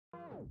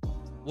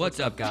What's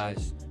up,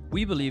 guys?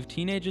 We believe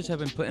teenagers have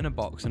been put in a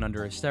box and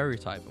under a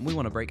stereotype, and we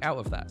want to break out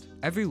of that.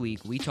 Every week,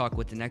 we talk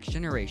with the next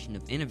generation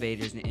of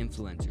innovators and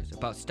influencers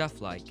about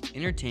stuff like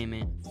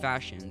entertainment,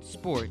 fashion,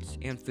 sports,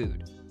 and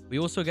food. We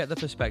also get the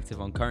perspective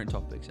on current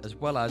topics, as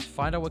well as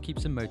find out what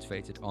keeps them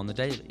motivated on the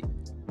daily.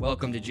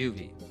 Welcome to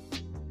Juvie.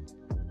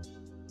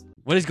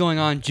 What is going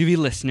on, Juvie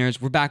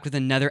listeners? We're back with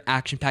another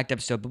action-packed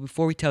episode, but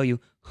before we tell you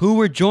who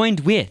we're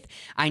joined with,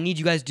 I need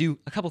you guys to do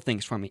a couple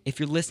things for me. If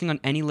you're listening on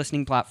any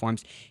listening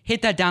platforms,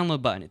 hit that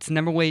download button. It's the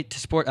number way to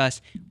support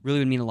us. Really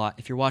would mean a lot.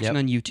 If you're watching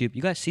on YouTube,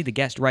 you guys see the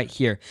guest right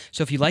here.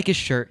 So if you like his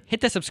shirt,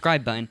 hit that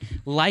subscribe button,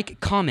 like,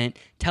 comment,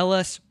 tell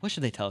us. What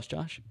should they tell us,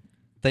 Josh?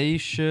 They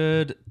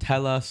should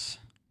tell us,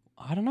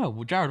 I don't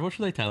know. Jared, what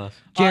should they tell us?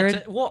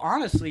 Jared? Well,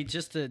 honestly,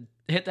 just to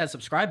hit that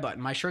subscribe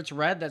button. My shirt's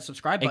red. That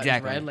subscribe button's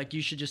Exactly. red. Like,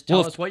 you should just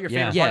tell us what your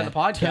favorite part of the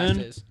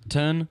podcast is.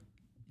 Turn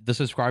the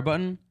subscribe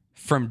button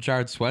from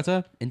Jared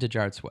Sweater into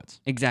Jared Sweats.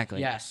 Exactly.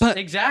 Yes, But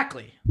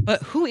exactly.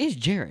 who is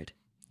Jared?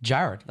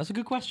 Jared, that's a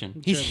good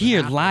question. He's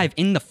here live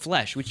in the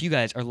flesh, which you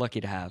guys are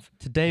lucky to have.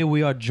 Today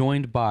we are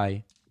joined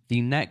by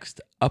the next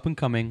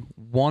up-and-coming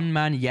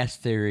one-man Yes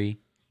Theory,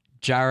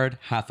 Jared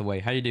Hathaway.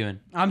 How you doing?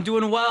 I'm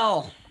doing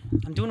well.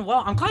 I'm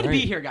glad to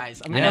be here,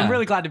 guys. know. I'm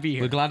really glad to be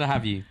here. We're glad to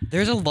have you.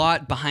 There's a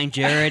lot behind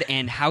Jared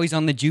and how he's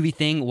on the Juvie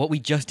thing, what we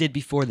just did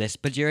before this.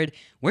 But Jared,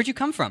 where'd you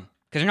come from?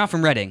 Because you're not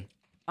from Reading.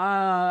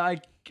 I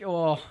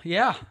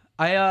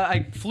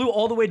flew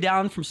all the way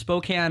down from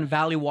Spokane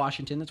Valley,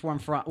 Washington. That's where I'm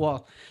from.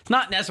 Well, it's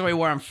not necessarily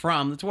where I'm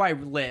from. That's where I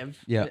live.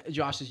 Yeah.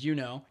 Josh, as you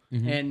know,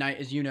 and Knight,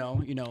 as you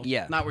know.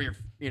 Yeah. Not where you're,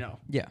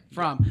 Yeah.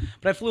 from.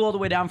 But I flew all the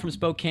way down from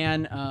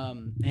Spokane,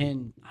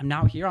 and I'm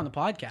now here on the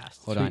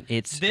podcast. Hold on.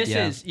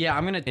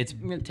 I'm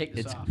gonna take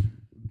this off.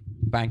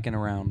 Banking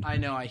around. I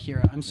know, I hear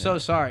it. I'm so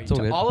sorry all to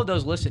good. all of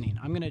those listening.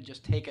 I'm gonna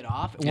just take it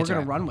off, and we're gonna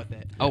all right. run with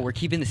it. Oh, we're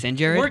keeping this in,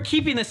 Jared? We're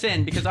keeping this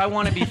in because I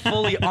want to be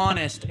fully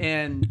honest,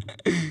 and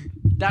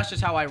that's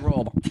just how I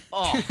roll.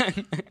 Oh,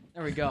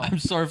 there we go. I'm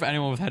sorry for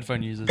anyone with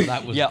headphone users.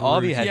 That was all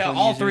the brutal. headphone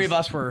Yeah, all users. three of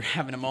us were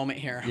having a moment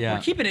here. Yeah.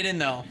 We're keeping it in,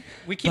 though.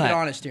 We keep But- it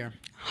honest here.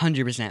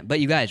 100%. But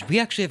you guys, we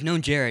actually have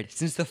known Jared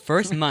since the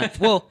first month.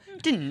 Well,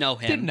 didn't know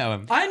him. Didn't know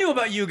him. I knew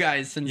about you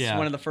guys since Yeah.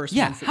 one of the first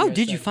Yeah, months. that how guys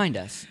did you said. find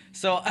us?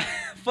 So,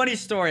 funny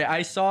story.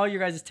 I saw your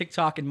guys'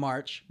 TikTok in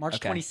March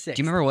 26th.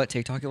 Do you remember what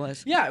TikTok it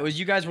was? Yeah, it was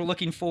you guys were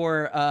looking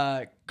for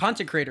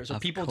content creators or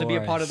Of people to be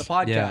a part of the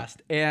course. podcast.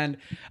 And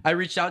I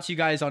reached out to you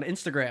guys on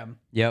Instagram.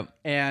 Yep.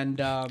 And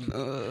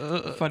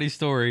Funny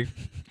story.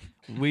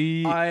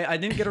 We I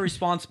didn't get a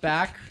response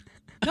back.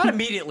 Not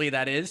immediately,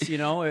 that is.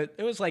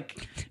 It was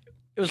like,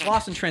 it was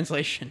lost in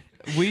translation.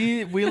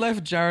 we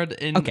left Jared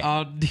in Okay.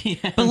 our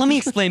DM. But let me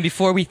explain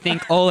before we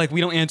think, we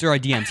don't answer our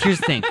DMs. Here's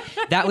the thing.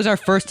 That was our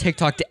first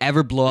TikTok to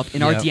ever blow up,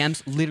 and our Yep.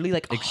 DMs literally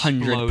like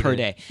 100 per Exploded.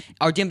 day.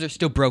 Our DMs are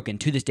still broken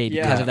to this day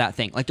because Yeah. of that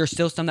thing. Like, there's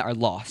still some that are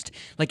lost.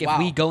 Like, if Wow.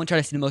 we go and try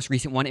to see the most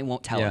recent one, it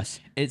won't tell us.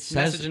 It says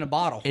Message in a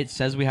bottle. it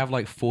says we have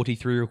like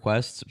 43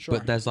 requests, Sure.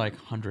 but there's like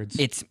hundreds.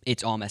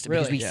 It's all messed up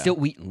because Really? we Yeah.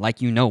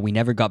 still we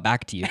never got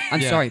back to you. I'm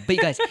Yeah. sorry, but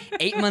you guys,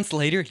 8 months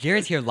later,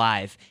 Jared's here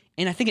live,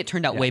 and I think it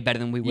turned out way better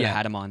than we would have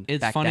had him on.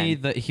 It's back funny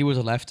then. that he was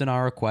left in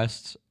our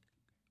requests.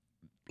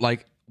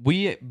 Like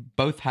we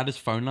both had his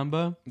phone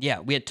number Yeah,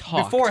 we had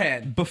talked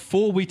Beforehand.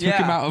 before we took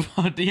Yeah. him out of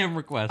our DM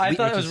request. I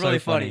thought which it was is really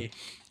so funny.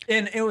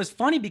 And it was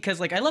funny because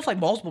like I left like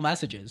multiple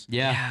messages.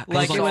 Yeah,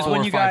 Like it was 4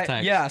 when or you 5 guys,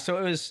 texts. yeah. So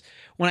it was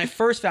when I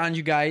first found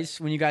you guys,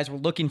 when you guys were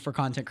looking for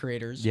content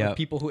creators, or Yep.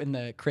 people who in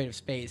the creative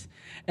space,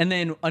 and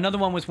then another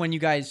one was when you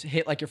guys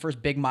hit like your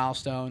first big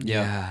milestone.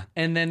 Yeah.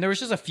 And then there was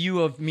just a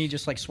few of me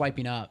just like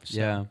swiping up. So.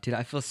 Yeah. Dude,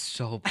 I feel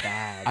so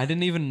bad. I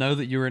didn't even know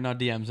that you were in our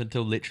DMs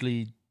until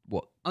literally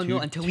what? Oh two- no!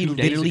 Until we 2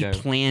 days literally ago.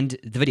 planned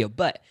the video.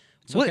 But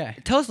okay.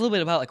 tell us a little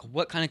bit about like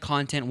what kind of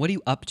content. What are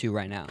you up to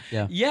right now?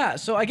 Yeah. Yeah,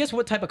 so I guess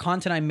what type of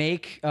content I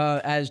make,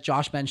 as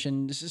Josh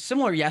mentioned, this is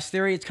similar Yes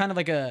Theory. It's kind of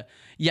like a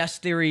Yes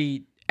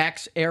Theory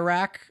X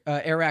Airac.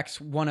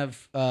 Airac's one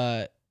of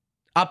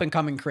up and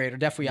coming creator,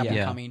 definitely up and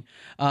Yeah.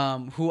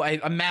 coming, who I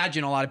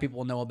imagine a lot of people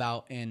will know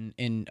about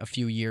in a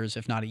few years,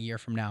 if not a year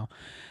from now.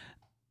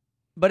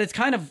 But it's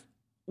kind of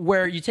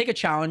where you take a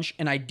challenge,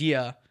 an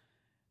idea,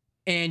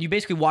 and you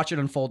basically watch it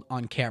unfold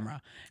on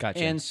camera. Gotcha.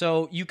 And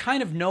so you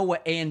kind of know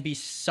what A and B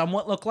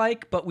somewhat look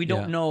like, but we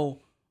don't Yeah. know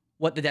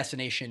what the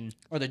destination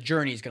or the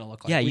journey is going to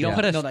look like. yeah, We you don't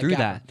put us know through gap.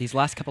 that these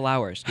last couple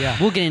hours. Yeah.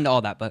 We'll get into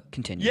all that, but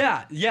continue.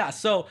 Yeah.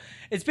 So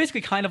it's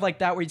basically kind of like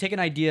that, where you take an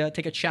idea,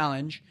 take a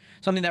challenge,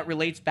 something that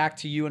relates back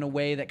to you in a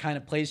way that kind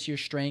of plays to your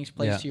strengths,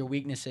 plays Yeah. to your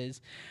weaknesses,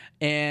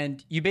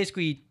 and you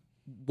basically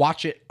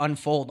watch it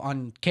unfold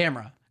on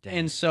camera. Dang.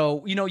 And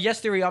so,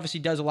 Yes Theory obviously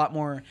does a lot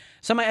more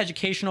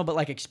semi-educational, but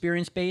like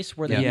experience-based,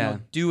 where they Yeah.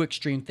 do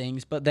extreme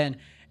things. But then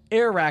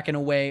Airac, in a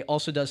way,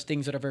 also does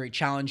things that are very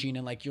challenging,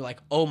 and like you're like,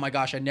 oh my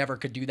gosh, I never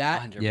could do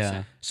that. 100%.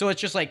 Yeah. So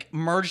it's just like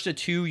merge the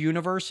two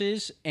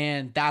universes,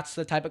 and that's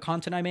the type of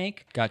content I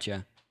make.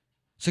 Gotcha.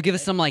 So give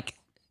us some like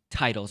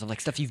titles of like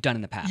stuff you've done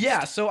in the past.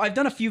 Yeah, so I've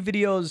done a few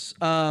videos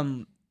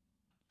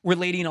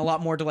relating a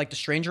lot more to like the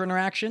stranger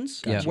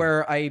interactions, Gotcha.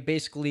 where I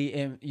basically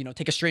am,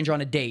 take a stranger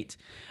on a date.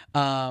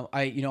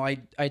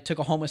 I took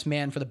a homeless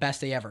man for the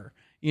best day ever,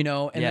 and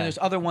Yeah. then there's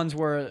other ones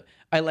where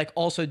I like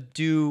also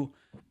do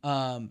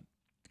kind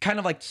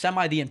of like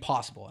semi the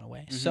impossible in a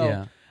way. So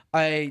Yeah.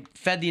 I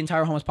fed the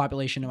entire homeless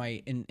population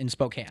in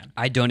Spokane.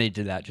 I donated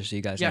to that, just so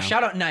you guys Yeah, know.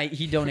 shout out Knight.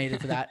 He donated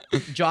to that.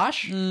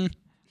 Josh? Okay.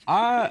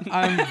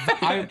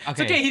 It's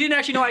okay. He didn't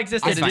actually know I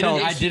existed until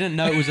I didn't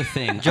know it was a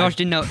thing. Josh I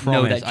didn't know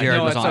promise. that Jared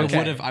No, was it's on.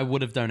 okay. I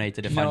would have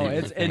donated if I No, knew.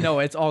 it was a thing.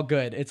 it's all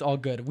good. It's all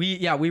good. We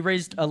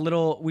raised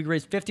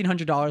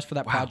 $1,500 for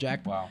that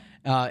project. Wow.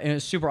 And it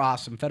was super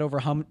awesome. Fed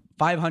over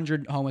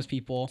 500 homeless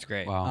people. It's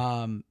great.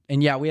 Wow.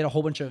 And yeah, we had a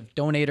whole bunch of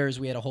donators.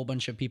 We had a whole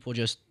bunch of people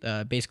just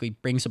basically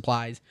bring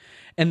supplies.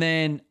 And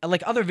then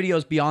like other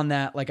videos beyond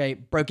that, like I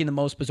breaking the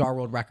most bizarre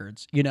world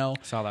records,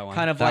 Saw that one.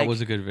 Kind of That like, was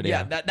a good video.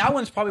 Yeah, that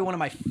one's probably one of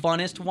my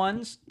funnest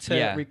ones to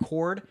Yeah.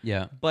 record.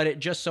 Yeah. But it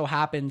just so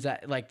happens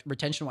that like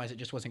retention wise, it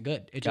just wasn't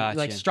good. It just,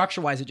 like Gotcha. structure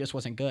wise, it just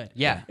wasn't good.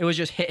 Yeah. It was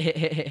just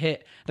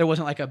hit. There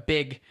wasn't like a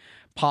big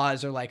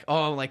pause or like,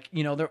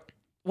 there.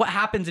 What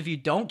happens if you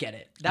don't get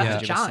it? That's Yeah.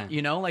 a challenge,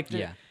 100%. Like,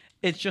 Yeah.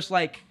 it's just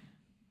like,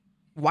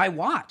 why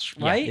watch,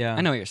 right? Yeah.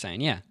 I know what you're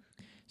saying. Yeah.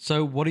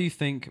 So, what do you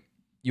think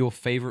your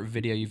favorite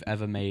video you've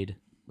ever made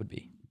would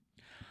be?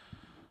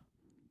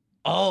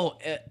 Oh,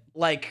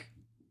 like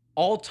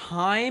all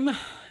time,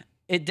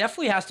 it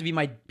definitely has to be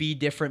my Be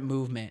Different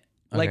movement.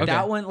 Like Okay.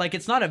 that one, like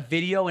it's not a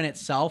video in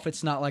itself.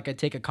 It's not like I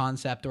take a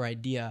concept or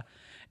idea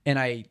and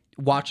I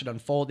watch it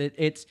unfold.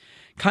 It's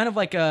kind of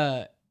like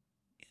a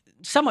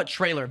somewhat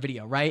trailer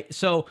video, right?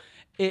 So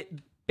it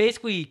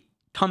basically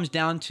comes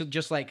down to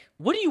just like,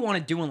 what do you want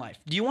to do in life?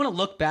 Do you want to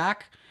look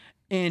back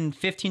in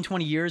 15,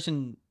 20 years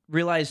and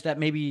realize that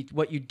maybe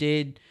what you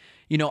did,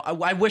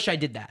 I wish I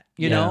did that,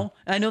 you Yeah. know?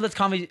 And I know that's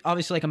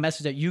obviously like a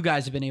message that you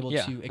guys have been able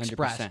Yeah, to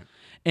express. 100%.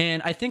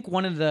 And I think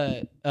one of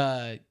the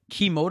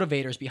key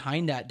motivators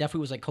behind that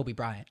definitely was like Kobe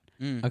Bryant.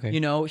 Okay.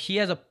 He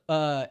has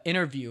a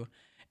interview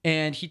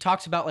and he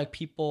talks about like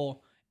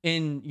people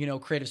in,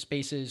 creative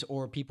spaces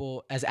or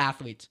people as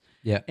athletes.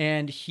 Yeah.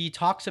 And he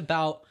talks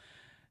about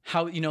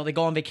how, they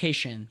go on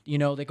vacation,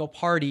 they go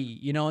party,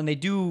 and they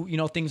do,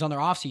 things on their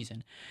off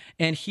season.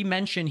 And he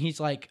mentioned, he's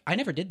like, I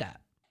never did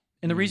that.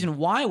 And the reason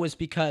why was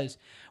because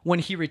when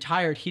he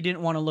retired, he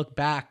didn't want to look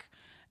back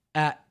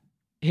at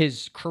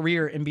his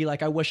career and be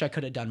like, I wish I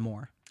could have done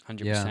more.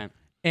 100%.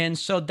 And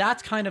so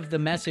that's kind of the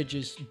message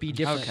is be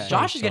different. Okay.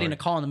 Josh is Sorry. getting a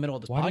call in the middle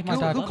of this Why did my podcast.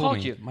 dad Who call called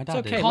me? you? My It's dad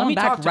okay. did. Call Let him me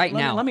back talk to right let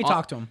me- now. Let me I'll-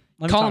 talk to him.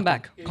 Call him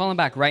back. Call him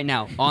back right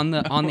now on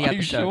the Are you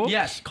episode. sure?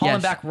 Yes, call him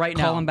Yes. back right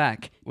now. Call him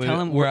back. Tell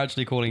him We're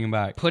actually calling him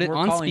back. put it We're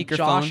on calling speakerphone.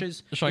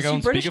 Josh's. Should I Is go he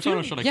on British speakerphone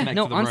or too? should I Yeah, connect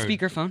no, to the on road?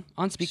 speakerphone.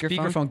 On speakerphone.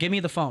 Speakerphone. Give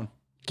me the phone.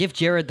 Give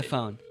Jared the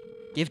phone.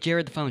 Give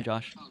Jared the phone,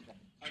 Josh.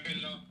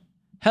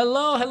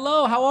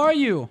 Hello. How are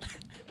you?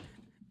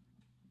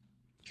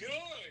 Good.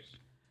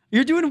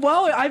 You're doing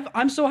well.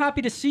 I'm so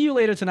happy to see you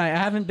later tonight. I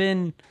haven't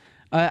been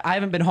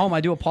home. I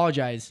do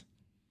apologize.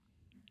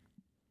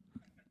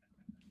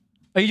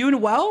 Are you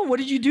doing well? What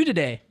did you do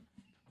today?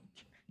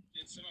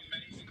 Did some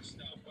amazing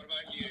stuff. What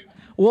about you?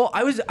 Well,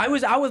 I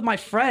was out with my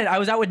friend. I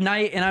was out with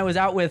Knight and I was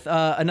out with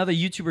another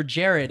YouTuber,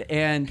 Jared,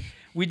 and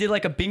we did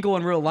like a bingo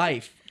in real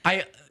life.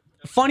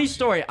 Funny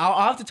story.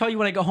 I'll have to tell you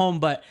when I go home,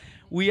 but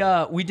we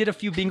did a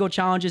few bingo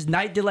challenges.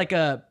 Knight did like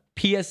a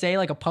PSA,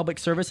 like a public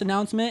service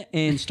announcement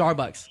in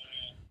Starbucks.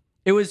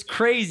 It was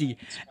crazy.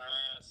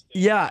 Fantastic.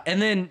 Yeah,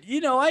 and then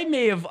I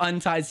may have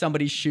untied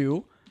somebody's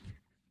shoe.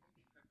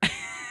 You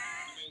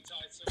mean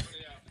tied somebody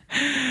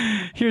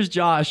up? Here's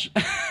Josh.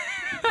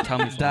 Tell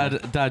me.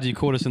 Dad, you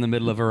caught us in the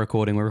middle of a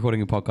recording. We're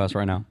recording a podcast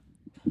right now.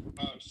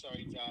 Oh,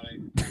 sorry,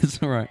 darling.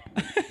 It's all right.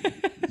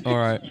 All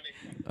right. Funny.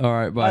 All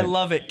right. Bye. I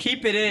love it.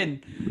 Keep it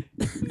in.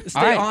 Stay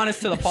All right.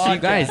 honest to the podcast. So you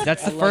guys,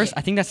 that's the I love first. it.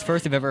 I think that's the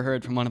first I've ever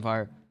heard from one of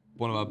our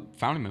one of our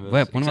family members.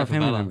 one of our except for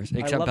family Bella. members,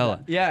 except love Bella.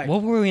 that. Yeah.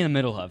 What were we in the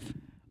middle of?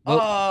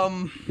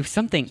 It was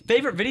something.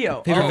 Favorite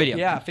video. Favorite video.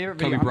 Yeah, favorite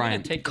Kobe video. I'm gonna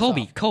Bryant. take this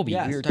Kobe. off. Kobe.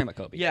 Yes. We were talking about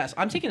Kobe. Yes,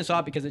 I'm taking this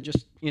off because it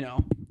just Yeah.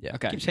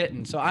 Okay. keeps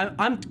hitting. So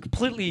I'm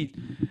completely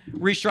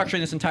restructuring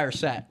this entire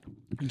set.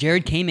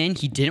 Jared came in.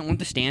 He didn't want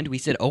the stand. We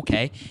said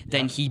okay.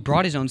 Then he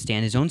brought his own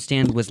stand. His own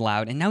stand was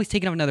loud, and now he's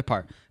taking up another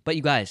part. But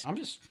you guys, I'm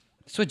just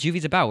that's what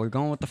Juvie's about. We're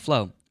going with the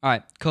flow. All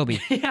right, Kobe.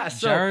 yeah.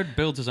 So Jared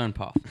builds his own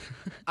path.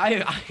 I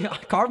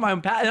carved my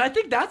own path, and I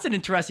think that's an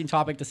interesting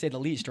topic to say the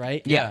least,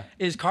 right? Yeah.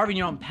 Is carving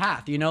your own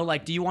path.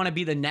 Like, do you want to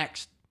be the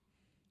next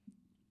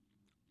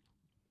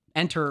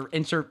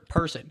insert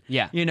person?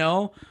 Yeah.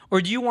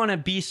 Or do you want to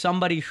be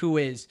somebody who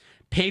is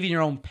paving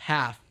your own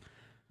path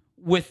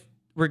with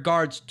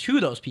regards to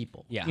those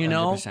people? Yeah, You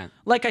know? 100%.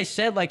 Like I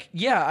said,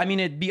 I mean,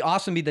 it'd be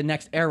awesome to be the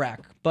next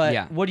Eric, but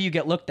Yeah. what do you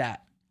get looked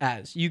at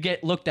as? You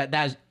get looked at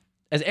as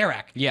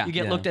Eric. Yeah. You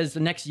get Yeah. looked at as the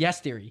next Yes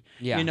Theory.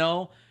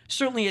 Yeah.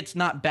 Certainly it's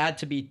not bad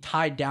to be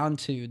tied down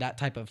to that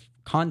type of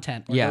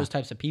content or Yeah. those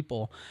types of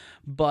people.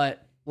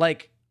 But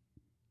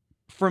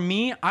for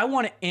me, I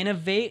want to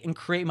innovate and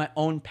create my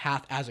own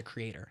path as a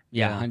creator.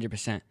 Yeah, Yeah.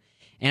 100%.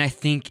 And I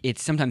think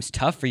it's sometimes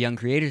tough for young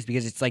creators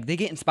because it's like they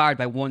get inspired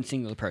by one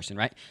singular person,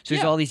 right? So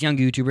there's Yeah. all these young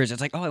YouTubers. It's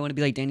like, oh, I want to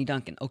be like Danny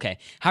Duncan. Okay,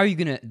 how are you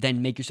gonna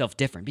then make yourself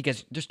different?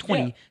 Because there's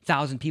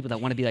 20,000 people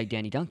that want to be like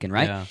Danny Duncan,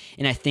 right? Yeah.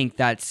 And I think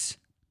that's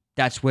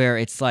where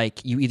it's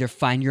like you either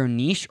find your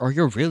niche or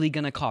you're really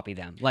gonna copy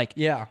them. Like,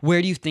 Yeah.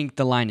 where do you think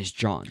the line is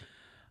drawn?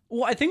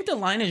 Well, I think the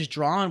line is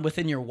drawn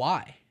within your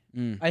why.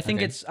 I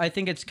think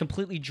okay. it's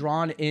completely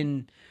drawn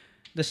in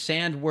the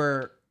sand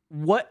where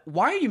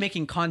why are you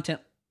making content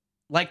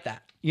like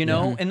that? You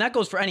know? And that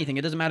goes for anything.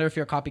 It doesn't matter if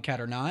you're a copycat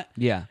or not.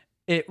 Yeah,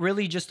 It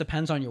really just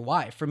depends on your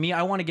why. For me,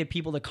 I want to give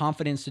people the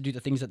confidence to do the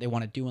things that they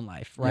want to do in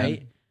life,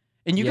 right?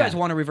 And you Yeah. guys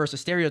want to reverse the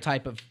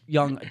stereotype of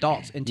young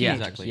adults and Yeah,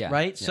 teenagers, exactly. Yeah.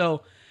 right?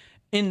 So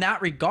in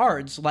that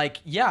regards, like,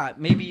 yeah,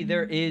 maybe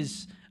there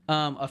is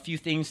a few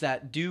things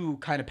that do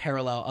kind of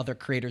parallel other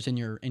creators in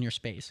your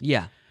space.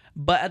 yeah,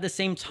 But at the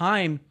same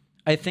time,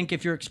 I think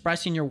if you're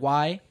expressing your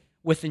why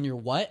within your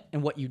what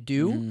and what you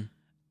do,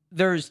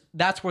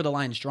 that's where the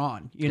line's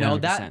drawn. You know,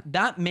 100%.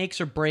 that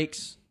makes or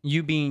breaks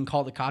you being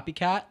called a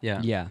copycat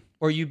Yeah. yeah,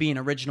 or you being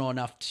original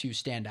enough to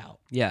stand out.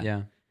 yeah,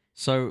 Yeah.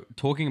 So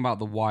talking about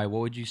the why,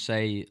 what would you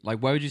say? Like,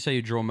 where would you say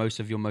you draw most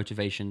of your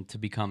motivation to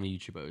become a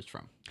YouTuber is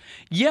from?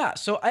 Yeah.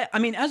 So I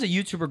mean, as a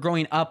YouTuber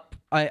growing up,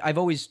 I've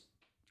always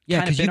yeah.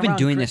 kind of Because you've been around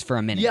doing this for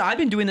a minute. Yeah, I've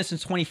been doing this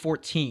since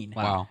 2014.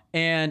 Wow.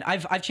 And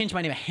I've changed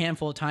my name a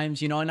handful of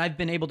times, you know, and I've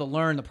been able to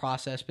learn the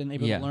process, been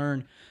able Yeah. to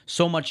learn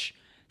so much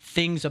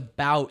things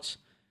about,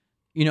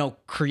 you know,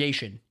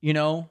 creation. You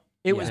know,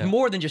 it was Yeah.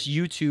 more than just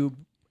YouTube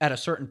at a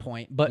certain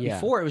point, but Yeah.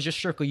 before it was just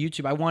strictly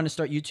YouTube. I wanted to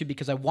start YouTube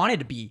because I wanted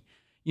to be,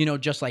 you know,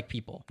 just like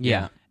people.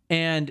 Yeah.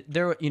 And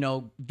there, you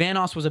know,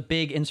 Vanoss was a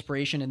big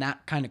inspiration in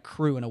that kind of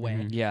crew in a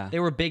way. Yeah. They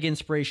were big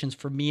inspirations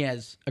for me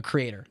as a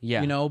creator.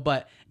 Yeah. You know,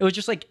 but it was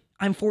just like,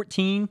 I'm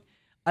 14.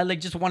 I like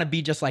just want to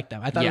be just like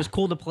them. I thought it Yeah. was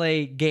cool to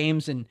play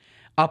games and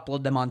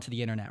upload them onto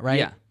the internet, right?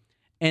 Yeah.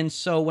 And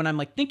so when I'm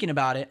like thinking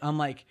about it, I'm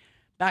like,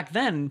 back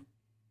then,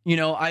 you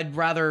know, I'd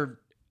rather,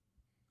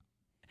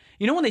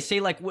 you know, when they say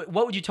like, what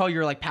would you tell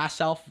your like past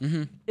self?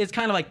 It's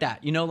kind of like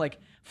that, you know, like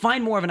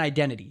find more of an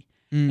identity.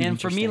 And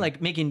for me, interesting.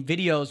 like making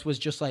videos was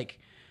just like,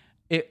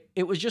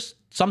 it was just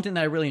something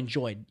that I really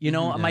enjoyed. You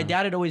know, my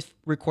dad had always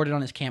recorded on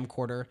his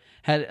camcorder,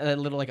 had a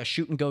little like a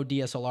shoot and go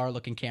DSLR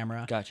looking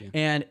camera. Gotcha.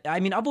 And I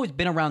mean, I've always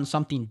been around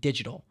something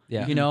digital.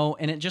 Yeah. You know,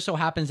 and it just so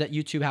happens that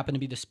YouTube happened to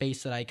be the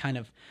space that I kind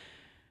of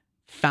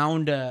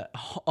found a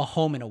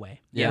home in a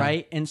way. Yeah.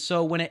 Right. And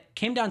so when it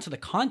came down to the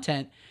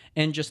content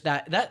and just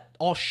that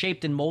all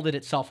shaped and molded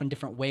itself in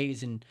different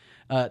ways. And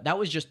that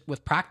was just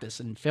with practice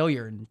and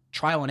failure and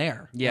trial and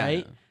error. Yeah.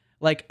 Right.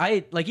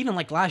 Like even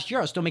like last year,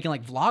 I was still making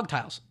like vlog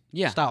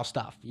style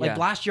stuff. Like Yeah.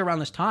 last year around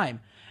this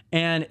time.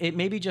 And it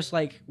maybe just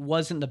like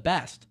wasn't the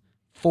best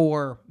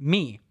for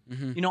me.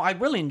 You know, I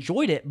really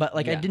enjoyed it, but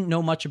like I Yeah. didn't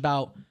know much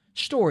about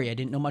story. I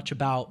didn't know much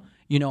about,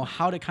 you know,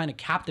 how to kind of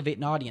captivate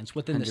an audience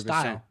within the 100%.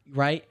 style.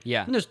 Right.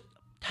 Yeah. And there's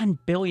 10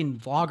 billion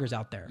vloggers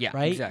out there. Yeah.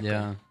 Right. Exactly.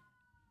 Yeah.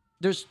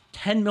 There's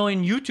 10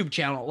 million YouTube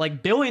channels,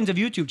 like billions of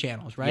YouTube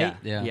channels. Right. Yeah.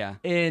 Yeah. Yeah.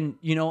 And,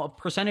 you know, a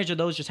percentage of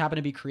those just happen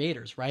to be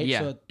creators, right?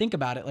 Yeah. So think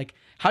about it. Like,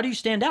 how do you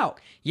stand out?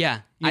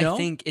 Yeah, You I know?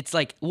 think it's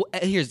like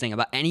here's the thing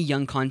about any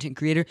young content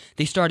creator.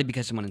 They started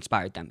because someone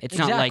inspired them. It's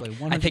not like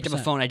Exactly, I picked up a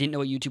 100%. phone, I didn't know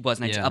what YouTube was,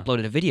 and I Yeah. just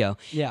uploaded a video.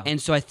 Yeah.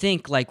 And so I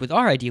think like with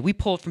our idea, we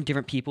pulled from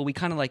different people. We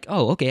kind of like,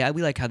 oh, okay,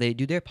 we like how they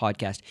do their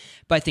podcast.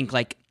 But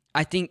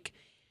I think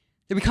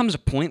there becomes a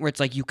point where it's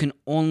like you can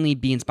only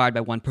be inspired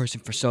by one person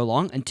for so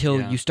long until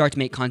Yeah. you start to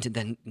make content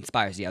that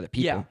inspires the other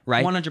people. Yeah,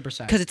 Right.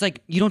 100%. Because it's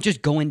like you don't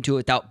just go into it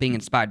without being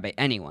inspired by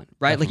anyone.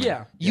 Right. Like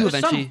Yeah. you There's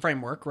eventually. some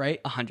framework,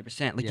 right?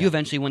 100%. Like Yeah. you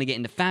eventually want to get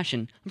into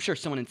fashion. I'm sure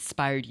someone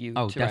inspired you.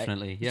 Oh, to write.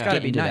 definitely. Yeah. It's got to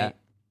Get be into night.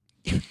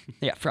 that.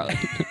 Yeah, probably.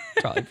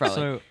 probably.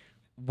 So,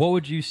 what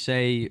would you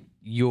say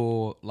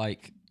your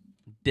like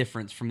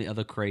difference from the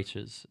other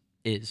creators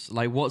is?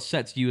 Like, what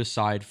sets you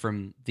aside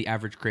from the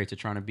average creator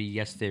trying to be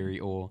Yes Theory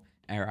or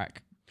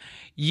Eric?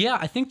 Yeah,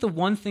 I think the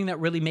one thing that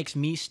really makes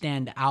me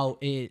stand out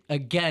is,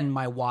 again,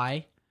 my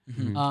why.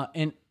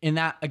 And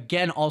that,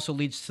 again, also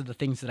leads to the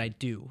things that I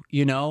do.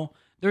 You know,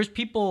 there's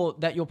people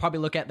that you'll probably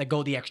look at that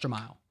go the extra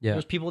mile. Yeah.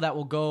 There's people that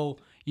will go,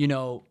 you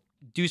know,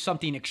 do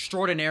something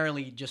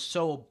extraordinarily just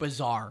so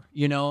bizarre,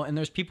 you know, and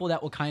there's people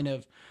that will kind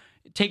of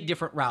take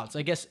different routes.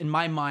 I guess in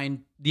my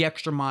mind, the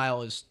extra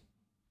mile is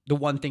the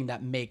one thing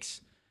that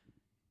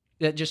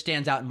just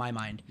stands out in my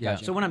mind. Yeah.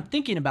 So when I'm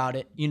thinking about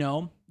it, you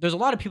know, there's a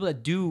lot of people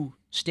that do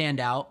stand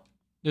out.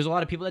 There's a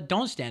lot of people that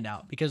don't stand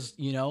out because,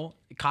 you know,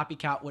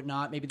 copycat,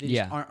 whatnot. Maybe they just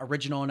Yeah. aren't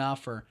original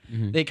enough, or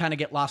they kind of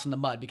get lost in the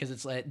mud because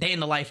it's like day in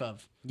the life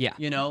of, Yeah.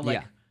 you know, like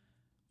Yeah.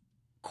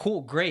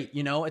 cool, great.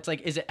 You know, it's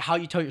like, is it how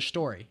you tell your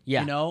story?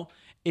 Yeah. You know,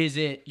 is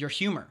it your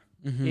humor?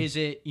 Is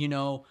it, you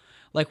know,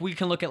 like we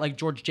can look at like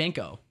George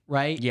Janko,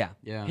 right? Yeah.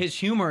 Yeah. His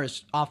humor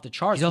is off the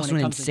charts. He's also when it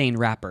an comes to- insane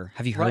rapper.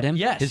 Have you heard Right, him?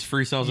 Yes. His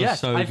freestyles are yes,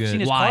 so I've good.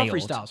 seen his Wild. car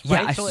freestyles. Yeah,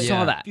 Right? I So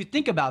saw that. If you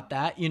think about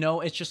that, you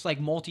know, it's just like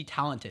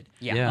multi-talented.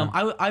 Yeah. Yeah.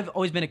 I've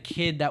always been a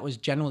kid that was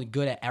generally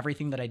good at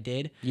everything that I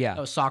did. Yeah.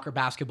 That was soccer,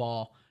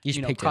 basketball, You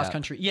just picked it cross up.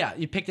 country. Yeah,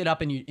 you picked it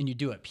up and you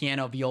do it.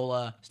 Piano,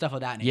 viola, stuff of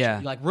that nature. Yeah.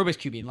 You like Rubik's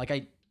cubing. Like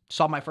I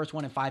solved my first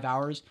one in 5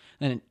 hours,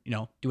 and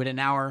then do it in an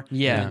hour,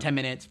 Yeah. do it in 10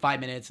 minutes, 5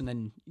 minutes, and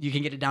then you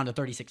can get it down to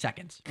 36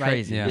 seconds. Right?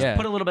 Crazy. Yeah. Yeah.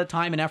 Put a little bit of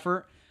time and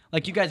effort.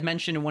 Like you guys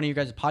mentioned in one of your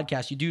guys'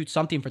 podcasts, you do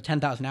something for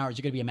 10,000 hours,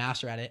 you're gonna be a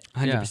master at it.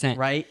 100%.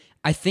 Right?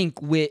 I think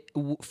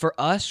for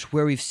us,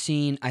 where we've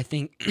seen, I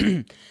think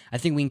we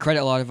can credit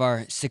a lot of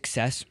our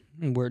success.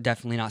 We're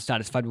definitely not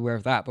satisfied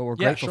with that, but we're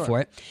Yeah, grateful sure. for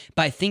it.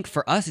 But I think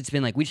for us, it's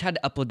been like we just had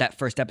to upload that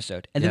first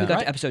episode, and then we Yeah. got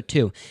Right. to episode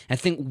 2. I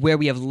think where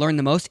we have learned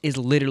the most is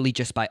literally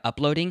just by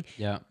uploading,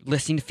 Yeah.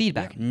 listening to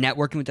feedback,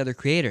 networking with other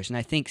creators. And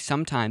I think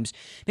sometimes,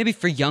 maybe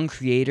for young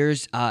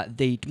creators,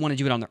 they want to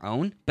do it on their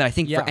own. But I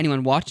think Yeah. for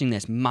anyone watching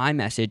this, my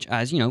message,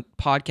 as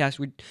podcast,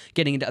 we're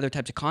getting into other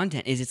types of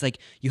content, is it's like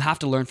you have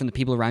to learn from the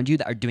people around you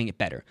that are doing it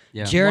better.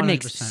 Yeah. Jared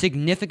makes 100%.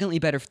 significantly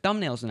better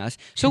thumbnails than us,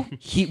 so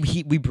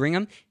we bring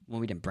him. Well,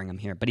 we didn't bring him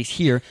here, but he's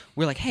here.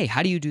 We're like, hey,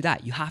 how do you do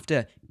that? You have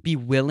to be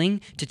willing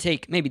to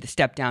take maybe the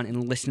step down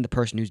and listen to the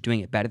person who's doing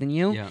it better than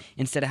you, Yeah.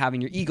 instead of having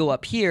your ego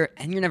up here,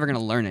 and you're never going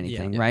to learn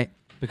anything, Yeah. right?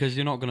 Because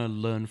you're not going to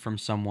learn from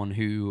someone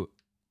who,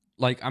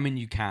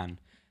 you can,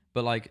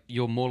 but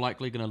you're more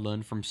likely going to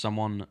learn from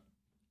someone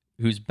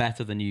who's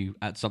better than you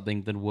at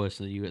something than worse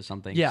than you at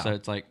something. Yeah. So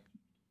it's like,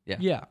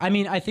 Yeah. I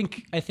mean, I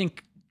think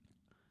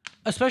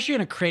especially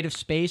in a creative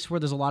space where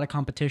there's a lot of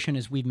competition,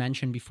 as we've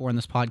mentioned before in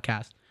this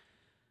podcast,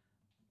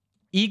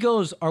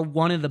 egos are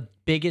one of the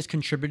biggest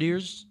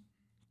contributors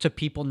to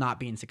people not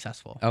being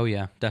successful. oh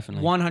yeah,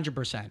 definitely.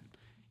 100%.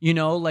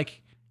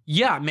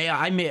 Yeah,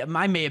 I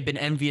may have been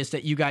envious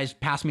that you guys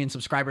passed me in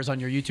subscribers on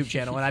your YouTube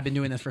channel, and I've been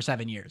doing this for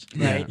 7 years,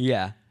 right?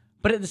 Yeah.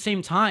 But at the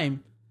same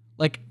time,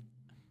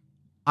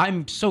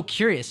 I'm so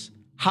curious,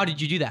 how did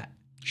you do that?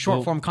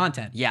 Short form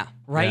content. Yeah.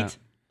 Right? Yeah.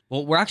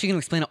 Well, we're actually going to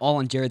explain it all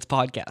on Jared's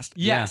podcast.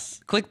 Yes.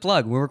 Quick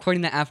plug. We're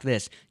recording that after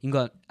this. You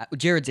can go.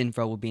 Jared's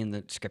info will be in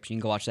the description. You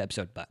can go watch the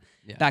episode. But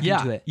back Yeah.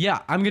 into it. Yeah.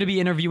 I'm going to be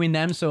interviewing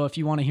them. So if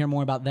you want to hear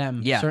more about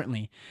them, Yeah.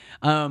 certainly.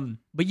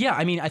 But yeah,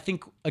 I mean, I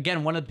think,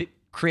 again, one of the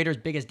creators'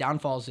 biggest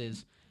downfalls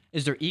is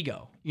their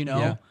ego,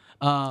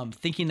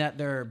 thinking that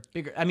they're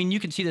bigger. I mean, you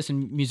can see this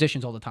in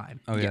musicians all the time.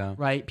 Oh yeah.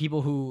 Right?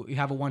 People who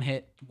have a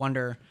one-hit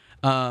wonder,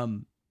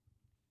 and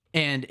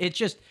it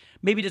just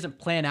maybe doesn't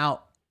plan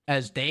out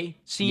as they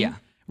seem, Yeah.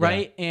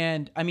 right?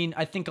 And I mean,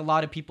 I think a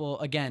lot of people,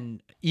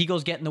 again,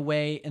 egos get in the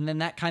way, and then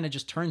that kind of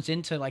just turns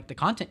into the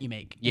content you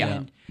make, Yeah.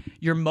 and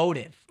your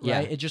motive, Yeah.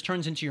 right? It just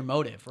turns into your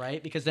motive,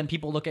 right? Because then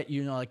people look at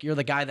you, you're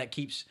the guy that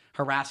keeps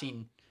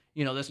harassing,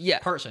 this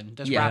person,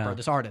 this Yeah. rapper,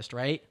 this artist,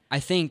 right? I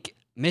think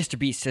Mr.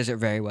 Beast says it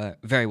very well.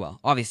 Very well.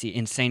 Obviously,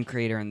 insane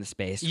creator in the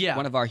space. Yeah,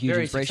 One of our huge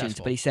very inspirations.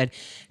 successful. But he said,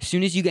 as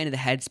soon as you get into the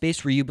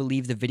headspace where you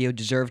believe the video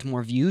deserved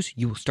more views,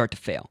 you will start to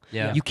fail.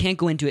 Yeah. You can't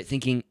go into it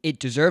thinking it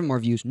deserved more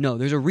views. No,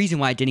 there's a reason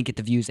why it didn't get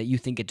the views that you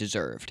think it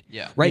deserved.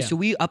 Yeah. Right? Yeah. So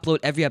we upload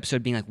every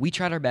episode being like, we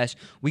tried our best.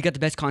 We got the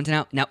best content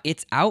out. Now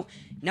it's out.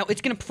 Now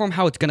it's going to perform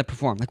how it's going to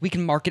perform. Like we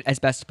can market as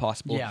best as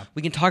possible. Yeah.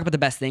 We can talk about the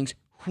best things.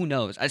 Who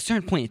knows? At a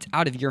certain point, it's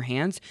out of your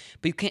hands,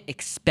 but you can't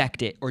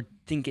expect it or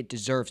think it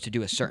deserves to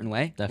do a certain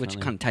way, which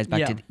Definitely. kind of ties back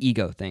Yeah. to the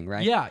ego thing,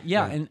 right?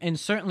 Yeah. And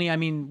certainly, I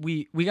mean,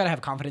 we got to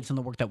have confidence in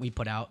the work that we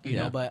put out, you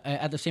know, but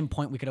at the same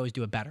point, we could always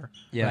do it better,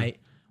 Yeah. right?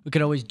 We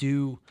could always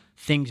do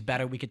things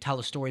better. We could tell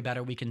a story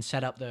better. We can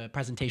set up the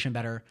presentation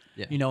better,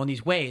 Yeah. in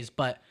these ways.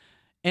 But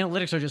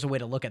analytics are just a way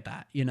to look at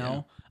that,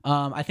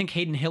 I think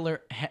Hayden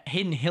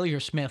Hillier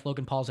Smith,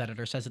 Logan Paul's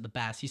editor, says it the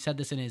best. He said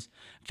this in his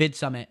Vid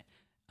Summit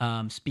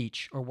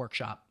speech or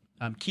workshop.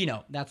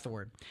 Keynote, that's the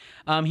word.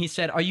 He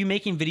said, "Are you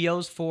making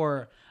videos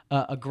for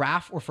a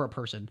graph or for a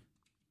person?"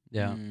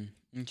 Yeah.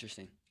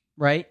 Interesting.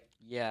 Right?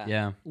 Yeah.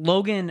 Yeah.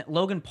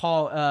 Logan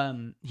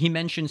Paul, he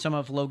mentioned some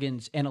of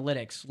Logan's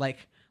analytics.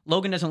 Like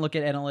Logan doesn't look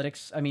at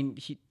analytics. I mean,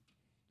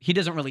 he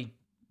doesn't really.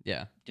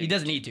 Yeah. He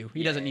doesn't need to.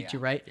 He doesn't need to,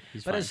 right?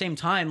 He's But at the fine. same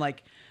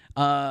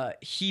time,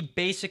 he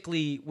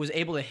basically was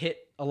able to hit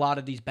a lot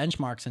of these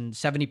benchmarks and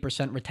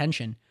 70%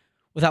 retention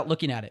without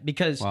looking at it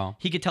because Wow.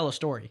 he could tell a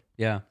story.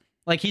 Yeah.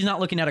 Like he's not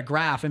looking at a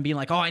graph and being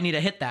like, "Oh, I need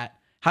to hit that.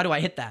 How do I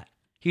hit that?"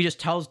 He just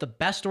tells the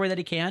best story that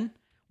he can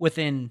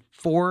within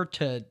 4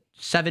 to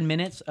 7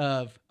 minutes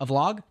of a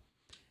vlog,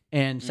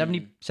 and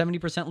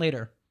 70%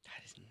 later,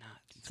 That is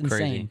nuts. it's insane,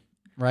 crazy.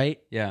 right?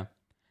 Yeah.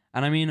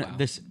 And I mean,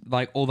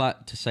 all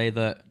that to say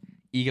that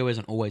ego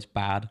isn't always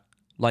bad.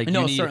 Like,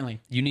 No, you need,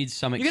 certainly. You need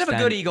some You extent. can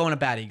have a good ego and a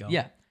bad ego.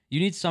 Yeah. You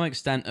need some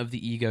extent of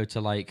the ego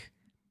to,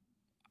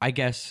 I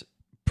guess,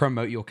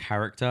 promote your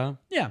character.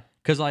 Yeah.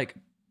 Because,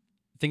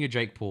 think of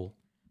Jake Paul.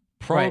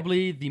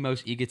 Probably the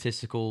most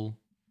egotistical.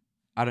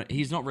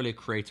 He's not really a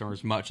creator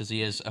as much as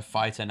he is a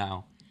fighter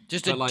now.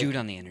 Just But, a dude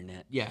on the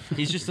internet. Yeah,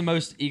 he's just the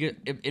most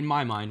in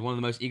my mind, one of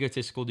the most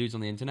egotistical dudes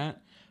on the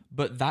internet.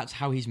 But that's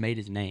how he's made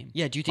his name.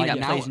 Yeah, do you think that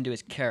now plays into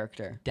his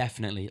character?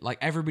 Definitely.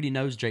 Everybody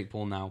knows Jake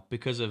Paul now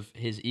because of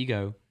his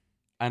ego.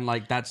 And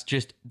that's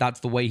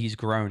the way he's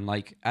grown.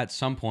 At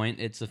some point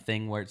it's a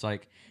thing where it's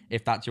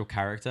if that's your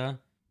character,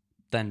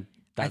 then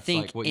that's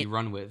think what you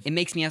run with. It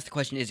makes me ask the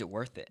question, is it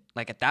worth it?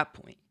 At that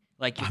point.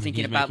 Like you're I mean,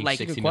 thinking he's about making like,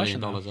 $60 Good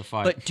million question, a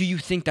fight. but do you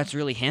think that's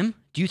really him?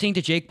 Do you think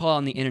the Jake Paul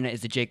on the internet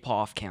is the Jake Paul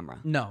off camera?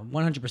 No,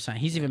 100%.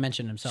 He's even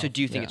mentioned himself. So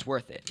do you think Yeah. it's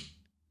worth it?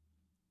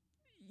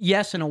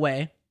 Yes, in a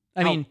way.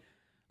 I How- mean,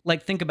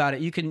 like think about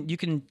it. You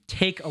can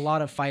take a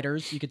lot of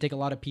fighters. You can take a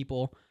lot of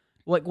people.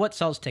 Like what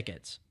sells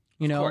tickets?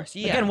 You know. course,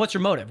 yeah. Again, what's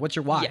your motive? What's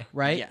your why? Yeah,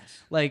 Right.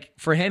 yes. Like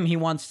for him, he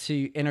wants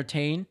to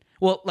entertain.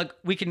 Well, like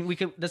we can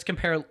let's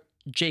compare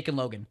Jake and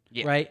Logan.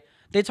 Yeah. Right.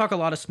 They talk a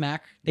lot of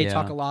smack. They Yeah.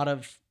 talk a lot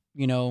of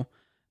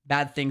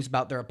bad things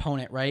about their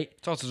opponent. Right.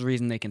 It's also the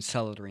reason they can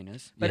sell at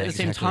arenas. But Yeah, at the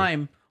same exactly.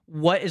 time,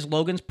 what is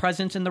Logan's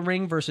presence in the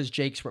ring versus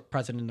Jake's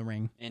presence in the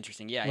ring?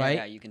 Interesting. Yeah, Right?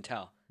 yeah, you can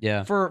tell.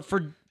 yeah.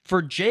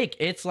 For Jake,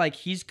 it's like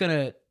he's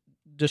gonna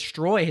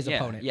destroy his Yeah,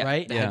 opponent, yeah,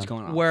 right? the head's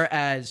going off.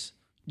 Whereas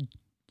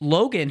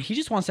Logan, he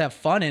just wants to have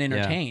fun and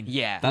entertain.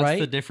 Yeah. That's right?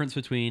 the difference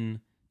between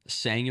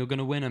saying you're going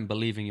to win and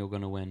believing you're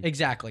going to win.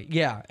 Exactly.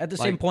 Yeah. At the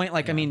same Like, point,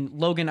 like I yeah. mean,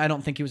 Logan, I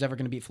don't think he was ever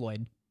gonna beat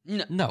Floyd.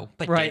 No,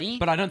 but Right. did he?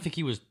 But I don't think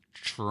he was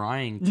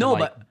trying to No,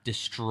 like,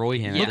 destroy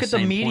him. Yeah. Look at the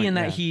same median point,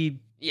 that yeah. he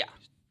yeah.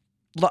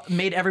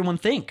 made everyone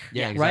think.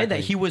 Yeah, Right. That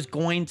exactly. he was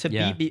going to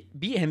Yeah.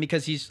 beat him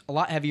because he's a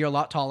lot heavier, a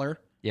lot taller.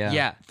 Yeah.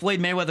 Yeah. Floyd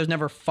Mayweather's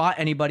never fought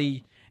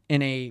anybody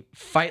in a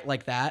fight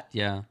like that.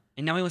 Yeah.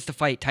 And now he wants to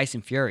fight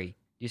Tyson Fury.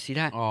 Do you see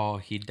that? Oh,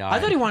 he died. I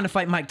thought he wanted to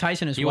fight Mike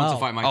Tyson as He well. wants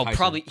to fight Mike Oh, Tyson.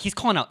 probably. He's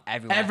calling out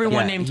everyone. Everyone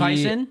Yeah, named he-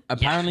 Tyson.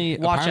 Apparently,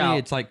 Watch apparently out.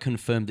 it's like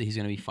confirmed that he's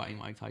going to be fighting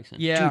Mike Tyson.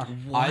 Yeah. Dude,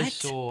 I what?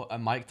 saw a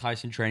Mike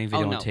Tyson training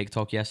video no. on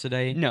TikTok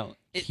yesterday. No.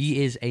 It-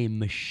 He is a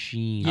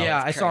machine.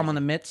 Yeah, it's I saw him crazy. on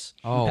the mitts.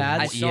 Oh,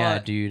 pads. I saw yeah,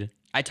 it. dude.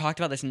 I talked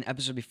about this in an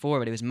episode before,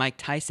 but it was Mike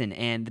Tyson,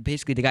 and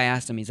basically the guy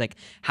asked him, he's like,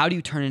 "How do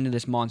you turn into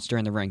this monster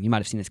in the ring?" You might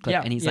have seen this clip,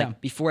 Yeah, and he's yeah. like,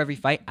 "Before every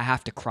fight, I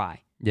have to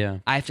cry. Yeah.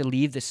 I have to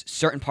leave this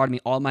certain part of me,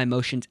 all my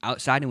emotions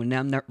outside, and when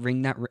I'm that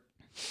ring,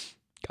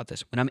 got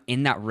this. When I'm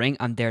in that ring,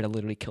 I'm there to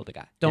literally kill the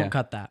guy. Don't Yeah.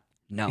 cut that.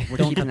 No, we're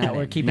Don't keeping cut that. that.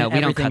 We're in. keeping no, we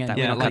don't everything cut in. that.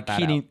 We Yeah, don't like cut that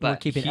keeping, out. we're But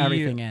keeping He-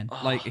 everything in.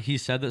 Like he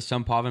said that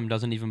some part of him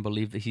doesn't even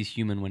believe that he's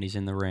human when he's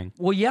in the ring.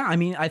 Well, yeah, I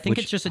mean, I think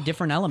Which- it's just a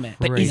different element.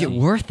 But is it Crazy.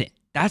 worth it?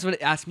 That's what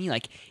it asked me.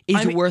 Like, is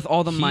I it mean, worth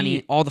all the money,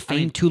 he- all the I fame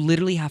mean- to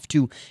literally have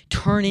to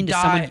turn into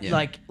Die, someone?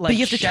 like But you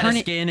have to shed turn a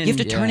it. skin You have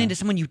to and- turn Yeah. into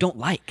someone you don't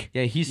like.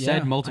 Yeah, he Yeah,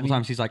 said I multiple mean-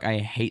 times. He's like, I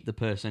hate the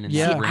person in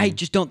Yeah. that See, ring. I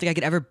just don't think I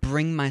could ever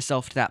bring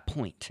myself to that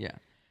point. yeah.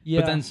 Yeah.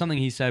 But then something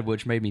he said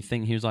which made me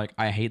think. He was like,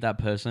 I hate that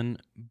person,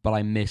 but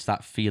I miss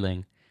that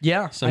feeling.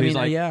 yeah. So I he's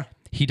mean, like, yeah.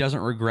 he doesn't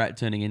regret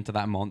turning into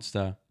that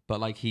monster, but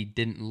like he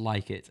didn't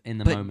like it in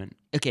the But- moment.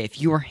 Okay, if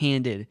you were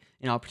handed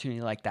an opportunity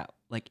like that,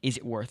 like, is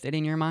it worth it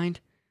in your mind?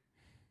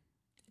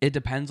 It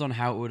depends on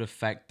how it would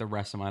affect the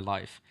rest of my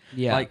life.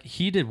 Yeah. Like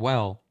he did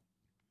well.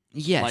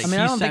 yes. Like I mean,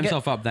 I he don't set think it-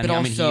 himself up. Then but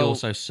I mean, he also-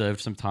 also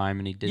served some time,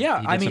 and he did.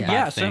 Yeah, he I did mean, some bad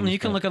yeah, certainly things, you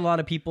can but- look at a lot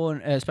of people,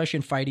 especially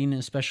in fighting and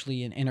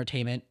especially in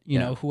entertainment, you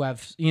Yeah. know, who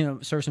have,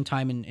 served some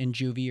time in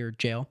juvie or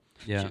jail.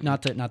 Yeah.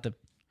 Not to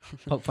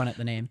poke fun at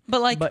the name.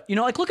 But, like- but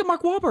like look at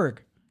Mark Wahlberg.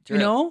 True. You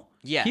know?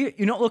 Yeah.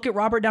 Look at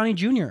Robert Downey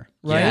Jr.,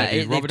 right? Yeah,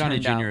 Dude, they've Robert Downey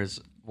turned out- Jr. is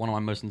one of my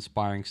most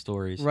inspiring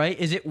stories. Right?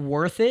 Is it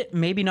worth it?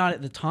 Maybe not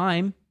at the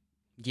time,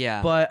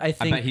 yeah. but I I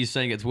think bet he's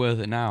saying it's worth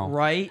it now.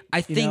 right. I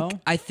you think know?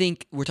 I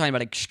think we're talking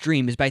about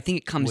extremes, but I think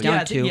it comes Well, down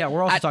yeah, I think- to yeah,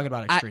 we're also at- talking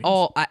about at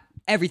extremes.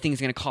 everything's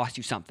going to cost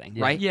you something,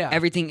 Yeah. right? Yeah.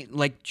 Everything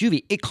like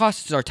juvie, it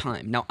costs us our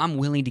time. Now I'm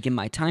willing to give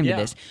my time Yeah.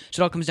 to this,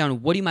 so it all comes down to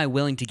what am I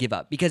willing to give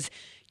up? Because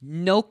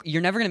no,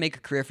 you're never going to make a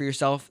career for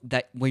yourself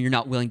that when you're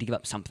not willing to give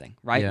up something,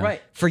 right? Yeah. Right.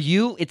 For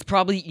you, it's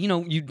probably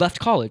you left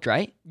college,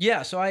 right?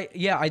 Yeah, so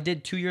I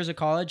did 2 years of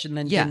college and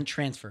then Yeah. didn't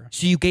transfer.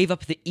 So you gave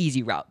up the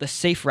easy route. The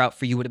safe route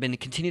for you would have been to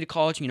continue to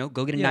college,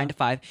 go get a Yeah. 9 to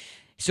 5.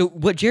 So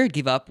what Jared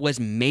gave up was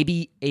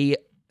maybe a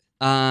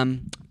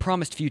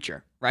promised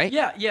future, right?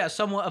 Yeah,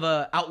 somewhat of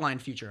a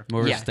outlined future.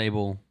 More Yeah.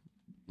 stable.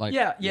 Like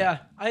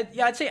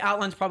I'd say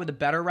outline's probably the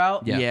better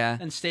route. Yeah. Yeah.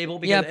 And stable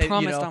Yeah, because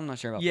promised, I'm not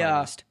sure about yeah,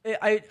 promised.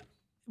 I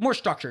more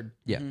structured.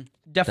 Yeah.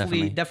 Definitely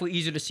Definitely. definitely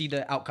easier to see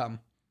the outcome,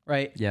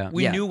 right? Yeah.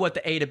 We Yeah. knew what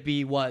the A to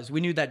B was. We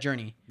knew that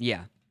journey.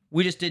 Yeah.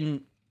 We just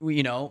didn't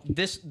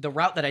the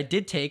route that I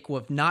did take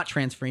with not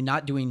transferring,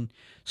 not doing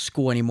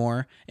school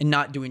anymore and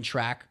not doing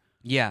track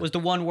Yeah. was the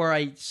one where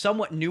I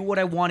somewhat knew what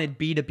I wanted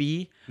B to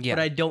be, Yeah.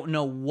 but I don't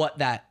know what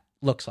that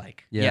looks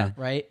like. Yeah. Yeah.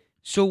 Right?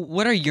 So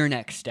what are your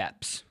next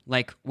steps?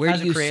 Like where As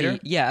do a you creator? see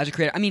Yeah, as a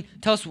creator. I mean,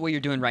 tell us what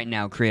you're doing right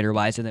now creator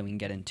wise and then we can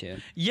get into it.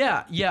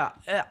 Yeah.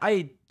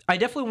 I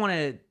definitely want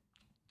to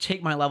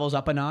take my levels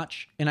up a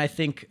notch, and I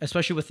think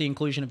especially with the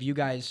inclusion of you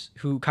guys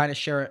who kind of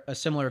share a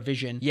similar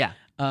vision. Yeah.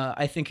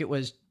 I think it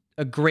was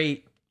a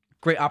great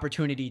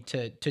opportunity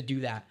to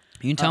do that.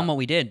 You can tell them what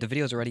we did. The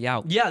video's already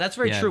out. Yeah, that's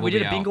very Yeah, true. We we'll did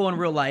be a bingo in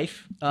real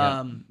life.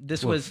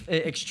 This was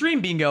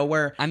extreme bingo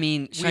where I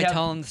mean, should We I have-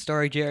 tell them the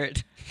story,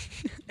 Jared?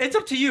 it's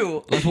up to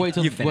you. Let's wait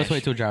till You finish.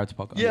 Jared's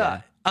podcast.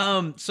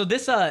 Yeah. So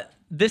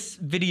this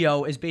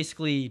video is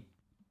basically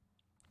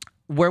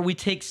where we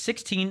take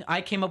 16.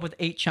 I came up with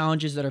 8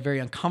 challenges that are very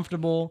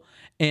uncomfortable,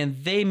 and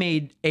they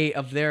made 8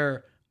 of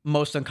their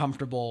most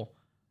uncomfortable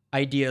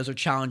ideas or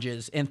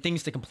challenges and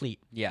things to complete.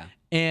 Yeah.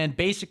 And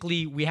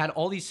basically, we had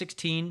all these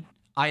 16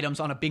 items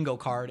on a bingo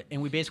card,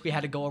 and we basically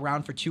had to go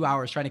around for 2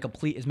 hours trying to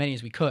complete as many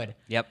as we could.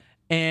 Yep.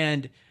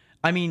 And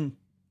I mean,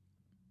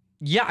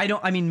 yeah,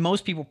 I mean,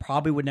 most people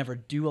probably would never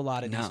do a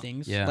lot of these No.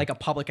 things, Yeah. like a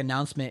public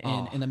announcement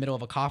in the middle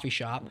of a coffee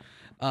shop,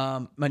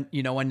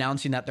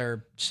 announcing that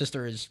their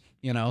sister is,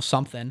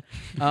 something.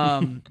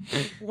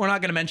 We're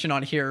not going to mention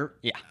on here.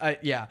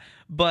 Yeah.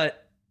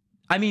 But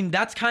I mean,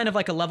 that's kind of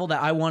like a level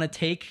that I want to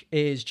take,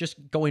 is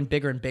just going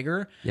bigger and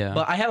bigger. Yeah.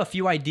 But I have a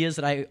few ideas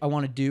that I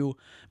want to do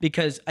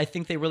because I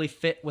think they really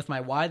fit with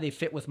my why. They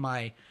fit with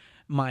my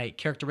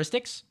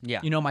characteristics.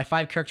 Yeah. My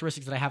 5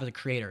 characteristics that I have as a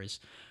creator is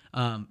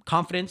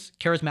confidence,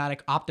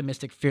 charismatic,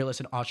 optimistic, fearless,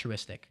 and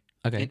altruistic.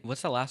 Okay.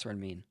 What's the last word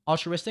mean?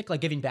 Altruistic,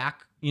 like giving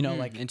back,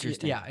 like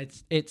interesting. Yeah,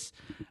 it's.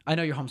 I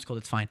know you're homeschooled.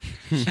 It's fine.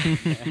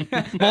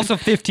 I'm also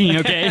 15,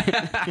 okay?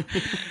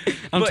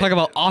 I'm talking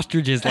about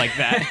ostriches like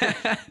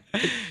that.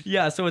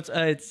 Yeah, so it's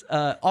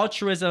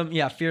altruism,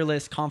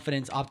 fearless,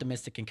 confidence,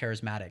 optimistic, and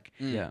charismatic.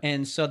 Yeah.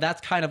 And so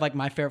that's kind of like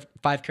my 5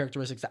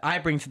 characteristics that I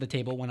bring to the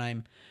table when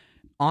I'm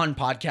on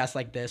podcasts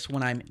like this,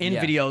 when I'm in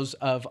Yeah. videos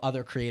of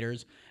other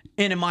creators,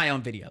 and in my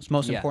own videos,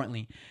 most Yeah.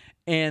 importantly.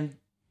 And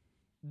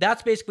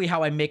that's basically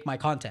how I make my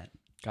content,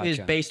 is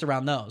Gotcha. based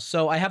around those.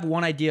 So I have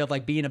one idea of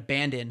like being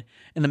abandoned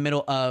in the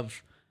middle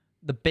of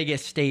the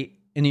biggest state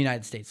in the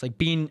United States, like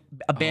being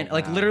abandoned,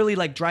 like wow. literally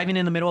like driving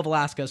in the middle of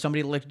Alaska.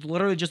 Somebody like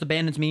literally just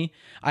abandons me.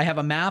 I have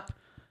a map.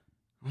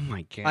 Oh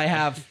my god. I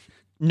have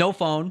no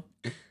phone,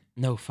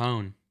 No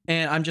phone.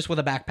 and I'm just with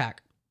a backpack,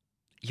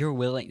 You're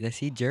willing.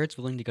 See, Jared's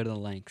willing to go to the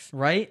lengths.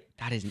 right?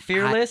 That is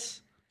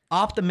Fearless,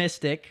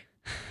 optimistic,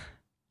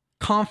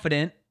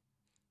 confident.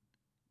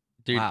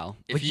 Dude, Wow.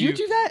 if Would you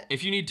do that?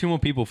 If you need 2 more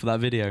people for that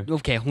video,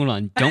 Okay, hold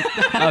on. Don't.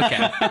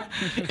 Okay.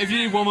 if you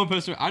need 1 more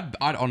person, I'd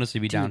honestly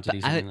be down to do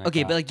But something like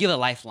that. but like give a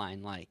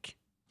lifeline, like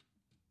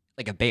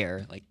a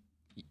bear, like.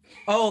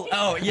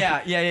 Oh,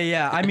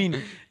 yeah. I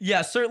mean,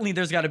 yeah, certainly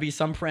there's got to be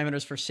some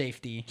parameters for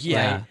safety.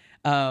 Yeah.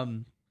 Right?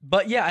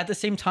 But yeah, at the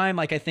same time,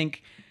 like I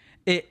think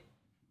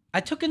I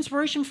took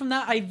inspiration from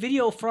that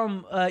video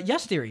from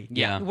Yes Theory.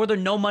 Yeah. Were there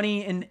no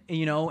money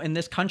in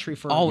this country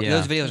for? Oh, Yeah.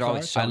 those videos are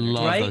always so I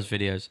love Right? those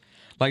videos.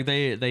 Like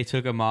they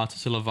took Amar to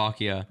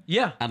Slovakia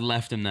Yeah. and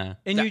left him there.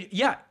 And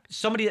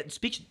somebody that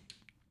speaks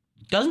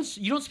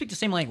you don't speak the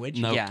same language.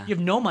 Nope. Yeah. You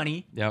have no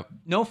money, Yep.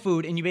 no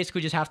food, and you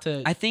basically just have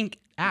to I think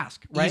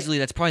ask, right? easily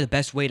that's probably the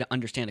best way to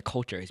understand a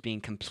culture is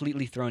being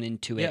completely thrown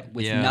into it Yeah.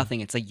 with Yeah.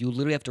 nothing. It's like you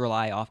literally have to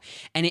rely off.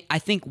 And I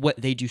think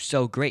what they do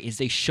so great is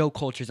they show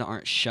cultures that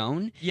aren't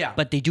shown. Yeah.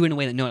 But they do it in a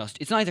way that no one else.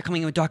 It's not like they're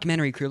coming in with a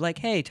documentary crew like,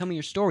 hey, tell me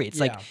your story. It's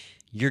like Yeah.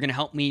 you're gonna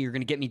help me. You're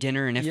gonna get me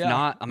dinner, and if Yeah.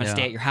 not, I'm gonna Yeah.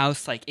 stay at your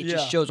house. Like it Yeah.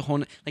 just shows a whole.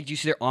 Like, do you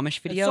see their Amish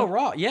video? It's so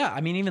raw. Yeah,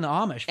 I mean, even the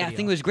Amish video. And I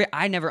think it was great.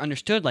 I never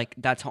understood like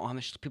that's how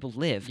Amish people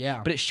live.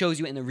 Yeah. But it shows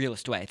you in the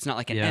realest way. It's not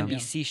like an Yeah.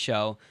 NBC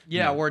show.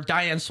 Yeah, where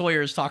Diane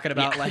Sawyer's talking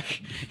about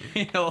like,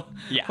 Yeah.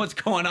 what's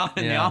going on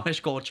in Yeah. the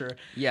Amish culture.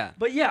 Yeah.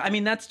 But yeah, I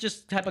mean that's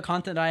just the type of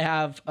content I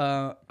have.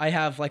 I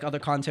have like other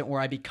content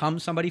where I become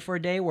somebody for a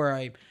day, where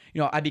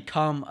I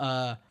become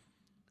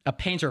a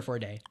painter for a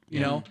day.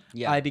 Yeah.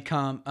 I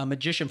become a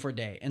magician for a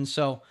day, and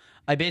so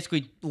I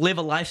basically live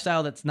a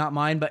lifestyle that's not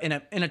mine, but in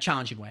a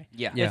challenging way.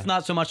 Yeah. Yeah. It's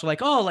not so much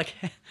like, oh, like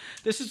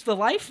this is the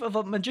life of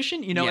a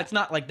magician. Yeah. It's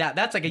not like that.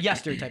 That's like a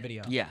Yes Theory type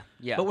video. Yeah.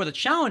 Yeah. But where the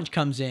challenge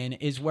comes in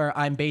is where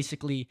I'm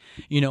basically,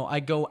 I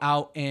go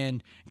out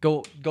and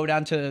go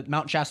down to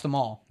Mount Shasta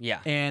Mall. Yeah.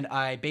 And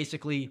I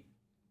basically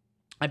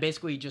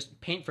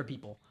just paint for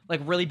people, like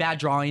really bad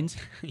drawings,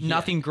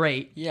 nothing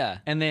great. Yeah.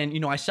 And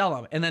then, I sell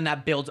them. And then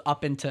that builds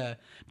up into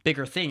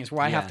bigger things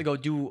where I Yeah. have to go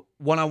do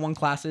one-on-one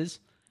classes.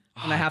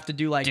 And I have to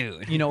do like,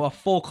 dude. a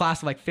full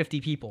class of like 50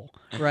 people,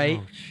 right?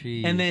 Oh,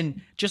 jeez. And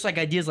then just like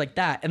ideas like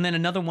that. And then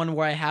another one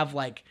where I have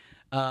like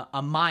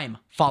a mime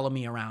follow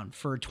me around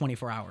for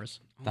 24 hours,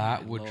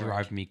 That would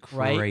drive me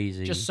right?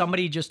 crazy. Just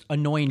somebody just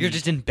annoying You're me.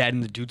 just in bed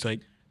and the dude's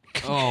like,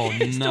 oh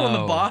no. Still in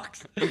the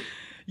box.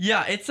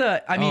 Yeah,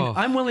 Oh.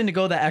 I'm willing to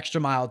go that extra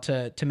mile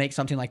to make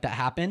something like that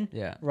happen.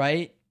 Yeah.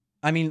 Right?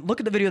 I mean, look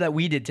at the video that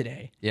we did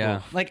today.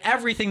 Yeah. Like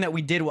everything that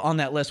we did on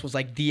that list was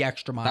like the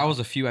extra mile. That was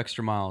a few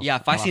extra miles. yeah,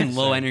 if I I'll seen have to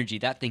low say. energy,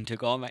 that thing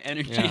took all my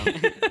energy. Yeah.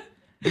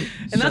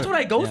 and that's what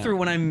I go yeah. through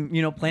when I'm,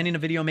 planning a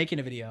video, making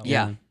a video.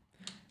 Yeah.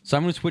 So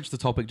I'm going to switch the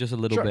topic just a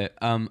little Sure. bit.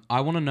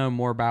 I want to know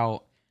more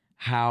about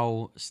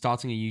how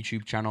starting a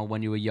YouTube channel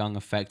when you were young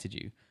affected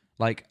you.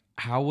 Like,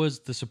 how was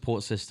the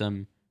support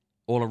system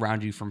all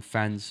around you from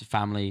friends,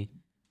 family,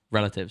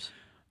 relatives?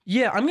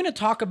 Yeah, I'm going to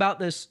talk about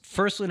this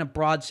firstly in a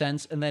broad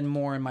sense and then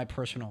more in my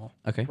personal.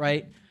 Okay.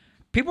 Right?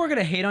 People are going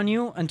to hate on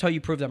you until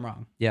you prove them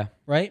wrong. Yeah.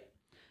 Right?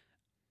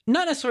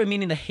 Not necessarily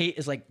meaning the hate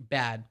is like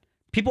bad.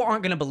 People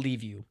aren't going to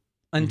believe you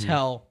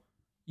until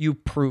you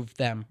prove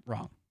them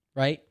wrong.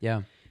 Right?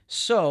 Yeah.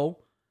 So,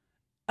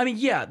 I mean,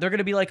 yeah, they're going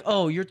to be like,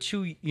 "Oh, you're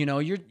too,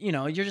 you're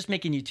just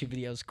making YouTube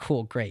videos.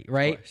 Cool, great,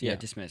 right? Yeah,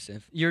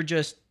 dismissive. You're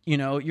just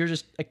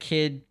a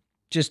kid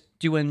just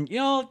doing,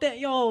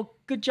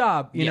 good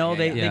job. Yeah,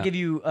 They yeah. give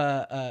you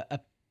a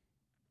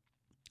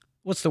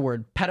what's the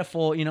word?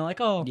 Pedophile,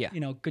 like, oh, Yeah.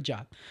 Good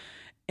job.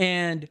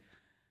 And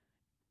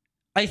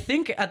I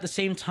think at the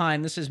same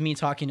time, this is me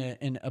talking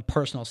in a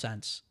personal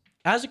sense.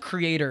 As a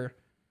creator,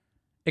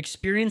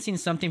 experiencing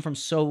something from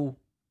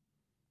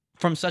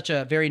such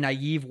a very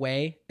naive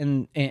way,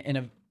 and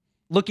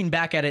looking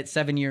back at it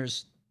 7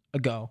 years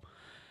ago,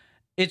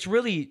 it's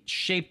really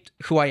shaped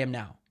who I am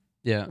now.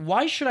 Yeah.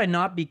 Why should I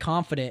not be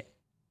confident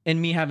in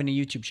me having a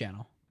YouTube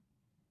channel?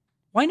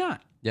 Why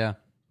not? Yeah.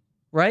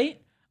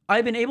 Right?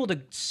 I've been able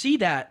to see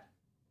that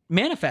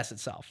manifest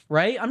itself,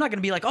 right? I'm not going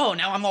to be like, oh,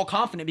 now I'm all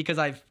confident because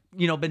I've,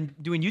 been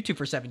doing YouTube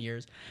for 7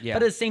 years. Yeah.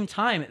 But at the same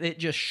time, it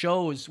just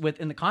shows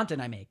within the content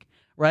I make,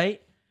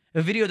 right? If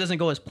a video doesn't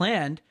go as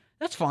planned,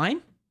 that's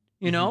fine.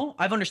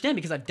 I've understand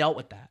because I've dealt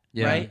with that,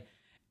 Yeah. right?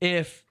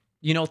 If,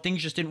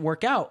 things just didn't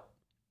work out,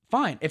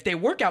 fine. If they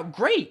work out,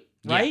 great,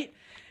 right?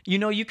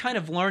 You kind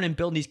of learn and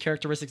build these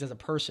characteristics as a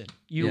person.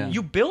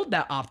 You build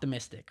that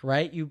optimistic,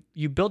 right?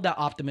 You build that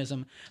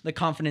optimism, the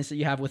confidence that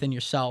you have within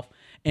yourself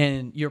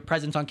and your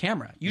presence on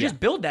camera. You just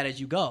build that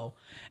as you go.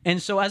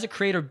 And so as a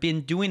creator,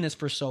 been doing this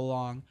for so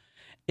long,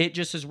 it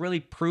just has really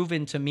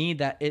proven to me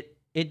that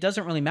it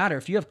doesn't really matter.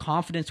 If you have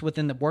confidence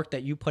within the work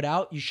that you put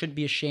out, you shouldn't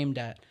be ashamed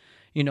at,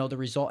 the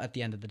result at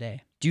the end of the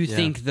day. Do you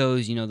think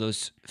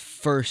those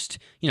first,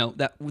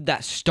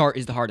 that start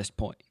is the hardest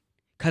point?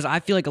 Because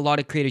I feel like a lot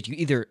of creators, you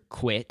either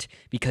quit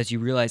because you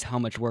realize how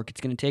much work it's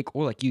going to take,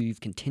 or like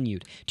you've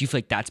continued. Do you feel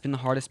like that's been the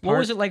hardest part? What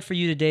was it like for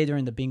you today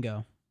during the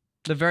bingo?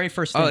 The very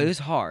first thing. Oh, it was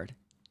hard.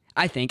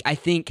 I think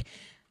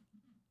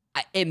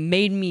it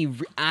made me,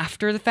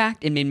 after the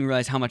fact, it made me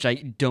realize how much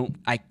I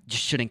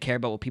just shouldn't care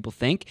about what people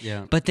think.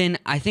 Yeah. But then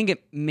I think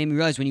it made me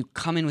realize when you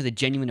come in with a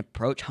genuine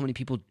approach, how many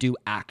people do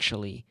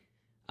actually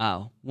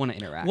want to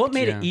interact. What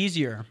made it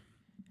easier?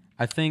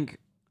 I think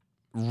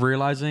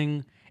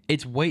realizing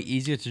it's way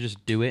easier to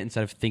just do it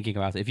instead of thinking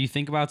about it. If you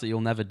think about it,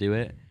 you'll never do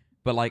it.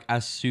 But like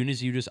as soon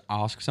as you just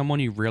ask someone,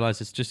 you realize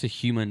it's just a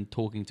human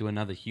talking to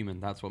another human.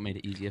 That's what made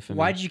it easier for me.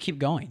 Why did you keep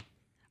going?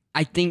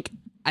 I think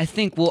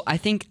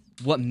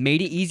what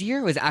made it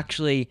easier was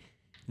actually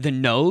the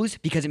no's,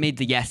 because it made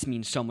the yes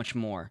mean so much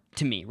more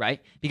to me, right?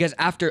 Because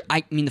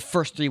the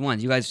first 3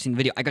 ones, you guys have seen the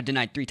video, I got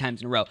denied 3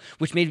 times in a row,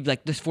 which made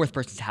like this fourth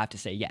person to have to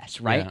say yes,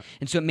 right? Yeah.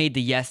 And so it made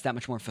the yes that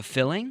much more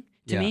fulfilling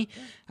to Yeah. me.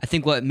 I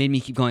think what made me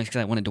keep going is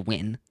because I wanted to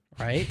win.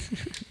 Right?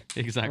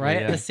 Exactly.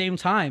 Right? Yeah. At the same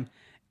time,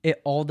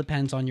 it all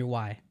depends on your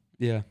why.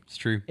 Yeah, it's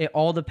true. It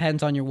all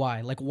depends on your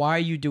why. Like, why are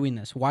you doing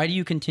this? Why do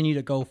you continue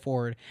to go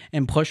forward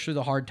and push through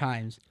the hard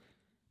times?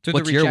 Through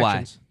What's the your why?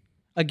 rejections?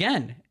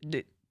 Again,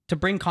 to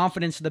bring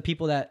confidence to the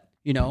people that,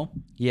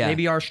 Yeah.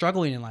 maybe are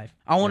struggling in life.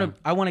 I want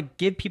to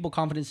give people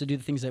confidence to do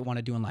the things they want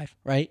to do in life,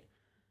 right?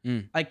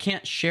 Mm. I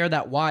can't share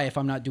that why if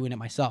I'm not doing it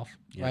myself,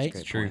 Yeah, right? that's a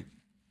great True. point.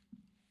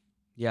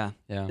 Yeah.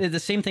 Yeah. The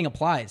same thing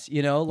applies,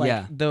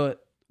 Yeah.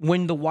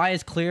 when the why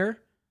is clear,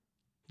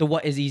 the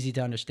what is easy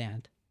to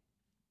understand,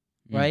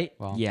 right?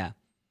 Well, Yeah.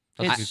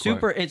 that's a good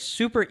quote. It's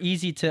super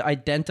easy to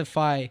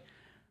identify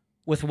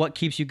with what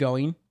keeps you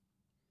going.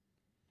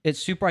 It's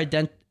super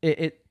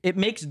it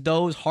makes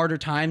those harder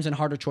times and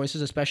harder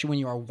choices, especially when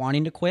you are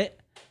wanting to quit,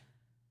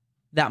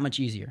 that much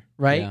easier,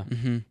 right? Yeah.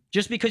 Mm-hmm.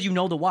 Just because you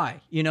know the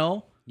why,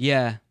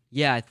 Yeah.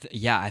 Yeah.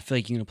 I feel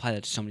like you can apply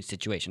that to so many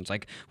situations.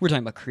 Like we're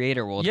talking about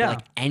creator world, Yeah. but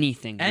like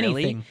anything,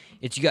 really. Anything.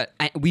 It's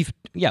we've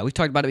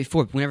talked about it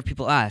before. Whenever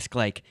people ask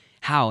like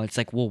how, it's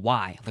like, well,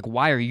 why? Like,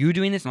 why are you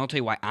doing this? And I'll tell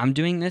you why I'm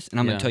doing this, and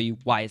I'm Yeah. gonna tell you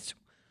why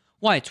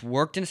it's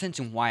worked in a sense,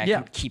 and why I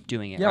Yeah. can keep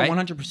doing it. Yeah, right?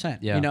 100%.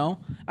 Yeah.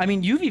 I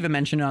mean, you've even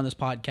mentioned it on this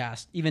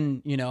podcast.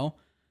 Even,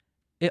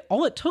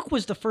 all it took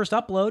was the first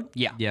upload.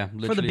 Yeah. Yeah. For the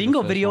literally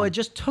bingo first video, one. it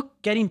just took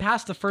getting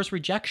past the first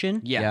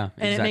rejection. Yeah. Yeah.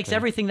 And it makes exactly.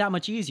 everything that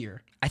much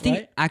easier. I think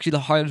right? actually the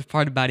hardest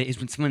part about it is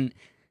when someone,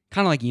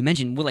 kind of like you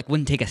mentioned,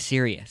 wouldn't take us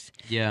serious.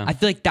 Yeah. I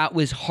feel like that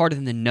was harder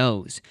than the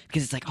no's,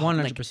 because it's like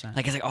 100%.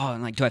 Like it's like, oh,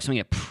 like, do I have something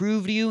to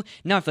prove to you?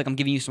 Now I feel like I'm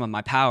giving you some of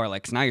my power,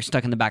 like, 'cause now you're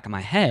stuck in the back of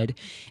my head.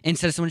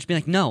 Instead of someone just being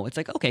like, no, it's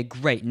like, okay,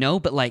 great, no,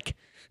 but like,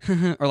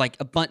 or like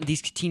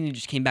these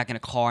teenagers came back in a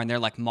car and they're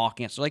like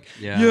mocking us. They're like,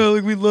 Yeah.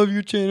 like we love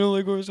your channel,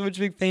 like we're so much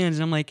big fans.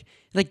 And I'm like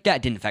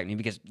that didn't affect me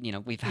because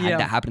we've had Yeah.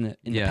 that happen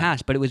in the Yeah.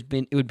 past. But it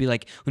would be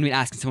like when we'd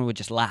ask and someone would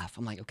just laugh.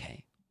 I'm like,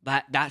 okay,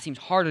 that seems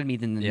harder to me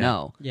than the Yeah.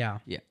 no. Yeah.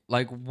 Yeah,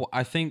 like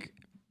I think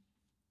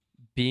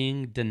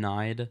being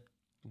denied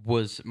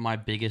was my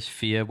biggest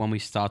fear when we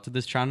started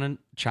this challenge.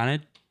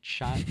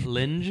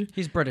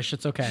 He's British.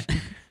 It's okay.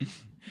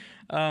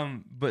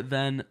 But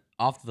then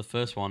after the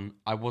first one,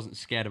 I wasn't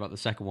scared about the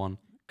second one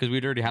because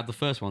we'd already had the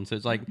first one. So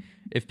it's like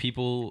if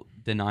people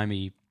deny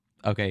me,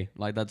 okay,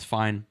 like that's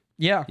fine.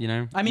 Yeah.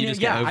 I mean,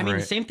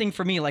 the same thing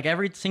for me. Like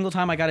every single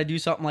time I got to do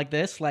something like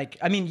this,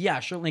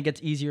 certainly it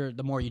gets easier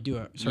the more you do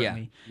it.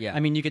 Certainly. Yeah.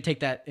 I mean, you could take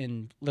that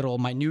in little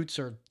minutes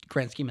or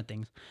grand scheme of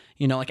things.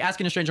 Like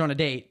asking a stranger on a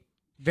date,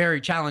 very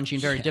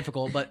challenging, very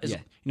difficult, but as,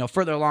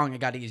 further along,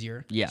 it got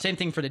easier. Yeah. Same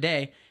thing for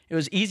today. It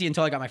was easy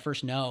until I got my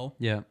first no.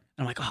 Yeah, And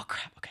I'm like, oh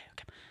crap. Okay.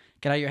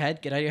 Get out of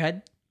your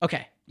head.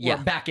 Okay. Yeah.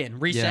 We're back in.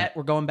 Reset. Yeah.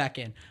 We're going back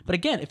in. But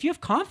again, if you have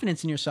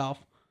confidence in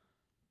yourself,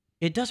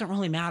 it doesn't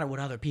really matter what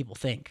other people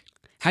think.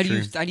 How do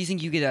you True.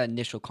 think you get that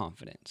initial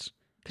confidence?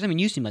 Because I mean,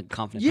 you seem like a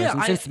confident Yeah,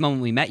 person. Since the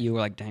moment we met you, we're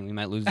like, dang, we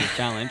might lose this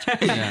challenge.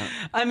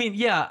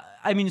 Yeah.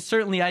 I mean,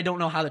 certainly I don't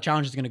know how the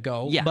challenge is going to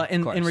go. Yeah, but of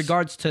in course.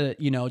 regards to,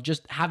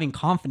 just having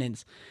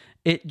confidence,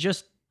 it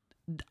just,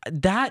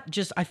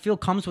 I feel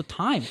comes with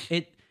time.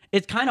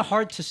 It's kind of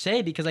hard to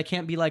say because I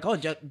can't be like, oh,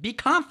 just be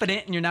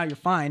confident and you're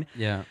fine.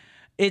 Yeah.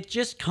 It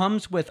just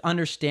comes with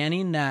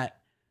understanding that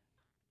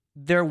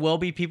there will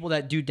be people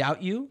that do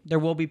doubt you. There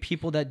will be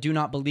people that do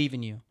not believe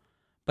in you.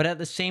 But at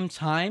the same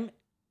time,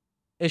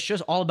 it's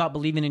just all about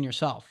believing in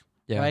yourself,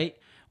 Yeah. right?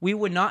 We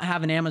would not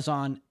have an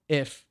Amazon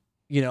if,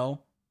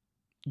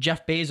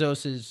 Jeff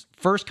Bezos's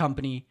first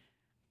company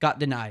got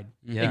denied.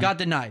 Yeah. It got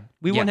denied.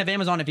 We Yeah. wouldn't have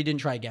Amazon if he didn't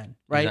try again,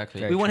 right?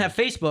 Exactly. We wouldn't have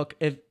Facebook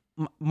if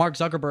Mark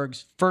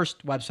Zuckerberg's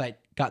first website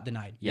got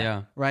denied,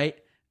 Yeah. right?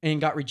 And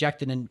got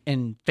rejected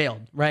and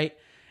failed, right?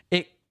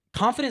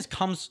 Confidence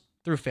comes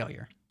through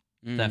failure,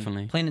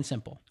 Definitely. plain and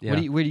simple. Yeah.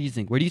 Where do you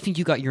think? Where do you think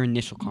you got your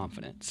initial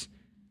confidence?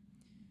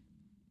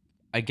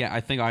 I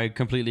think I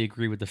completely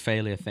agree with the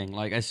failure thing.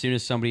 Like, as soon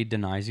as somebody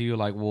denies you, you're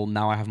like, well,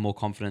 now I have more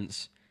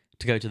confidence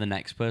to go to the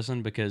next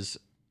person because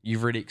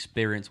you've really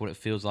experienced what it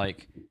feels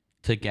like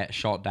to get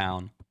shot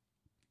down.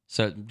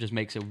 So it just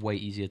makes it way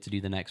easier to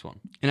do the next one.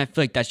 And I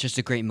feel like that's just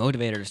a great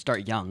motivator to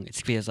start young.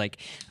 It's because like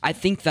I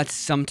think that's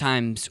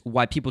sometimes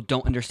why people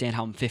don't understand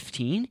how I'm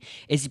 15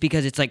 is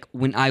because it's like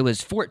when I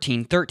was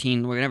 14,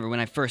 13, whatever,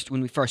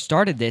 when we first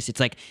started this, it's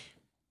like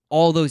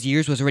all those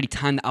years was already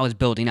time that I was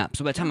building up.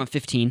 So by the time I'm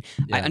 15,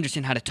 I Yeah.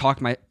 understand how to talk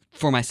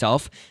for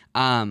myself.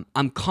 I'm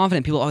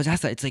confident. People always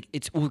ask that. It's like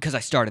it's because I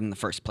started in the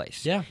first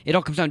place. Yeah. It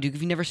all comes down to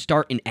if you never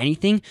start in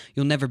anything,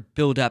 you'll never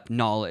build up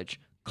knowledge,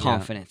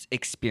 confidence,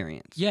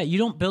 experience. Yeah, you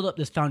don't build up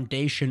this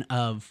foundation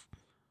of,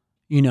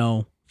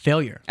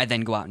 failure. And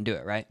then go out and do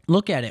it, right?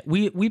 Look at it.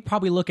 We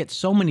probably look at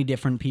so many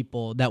different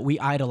people that we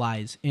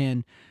idolize,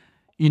 and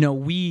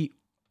we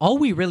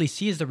really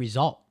see is the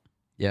result.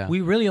 Yeah.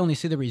 We really only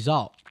see the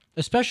result,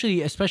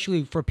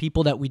 especially for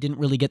people that we didn't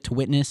really get to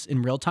witness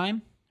in real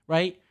time,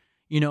 right?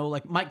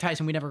 Like Mike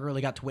Tyson, we never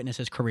really got to witness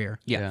his career.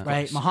 Yeah. of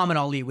Right. course. Muhammad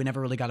Ali, we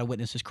never really got to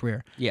witness his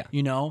career. Yeah.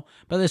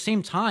 But at the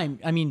same time,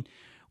 I mean,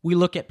 we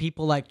look at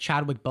people like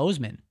Chadwick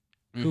Boseman,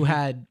 who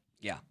had,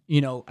 Yeah.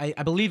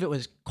 I believe it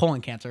was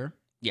colon cancer.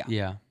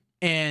 Yeah.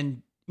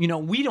 And,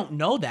 we don't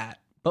know that,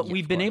 but Yeah,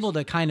 we've of been course. able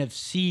to kind of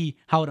see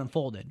how it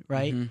unfolded,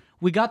 right? Mm-hmm.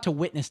 We got to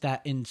witness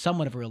that in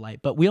somewhat of real life,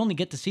 but we only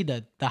get to see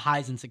the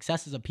highs and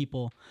successes of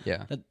people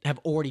Yeah. that have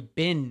already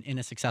been in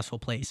a successful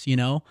place,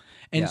 And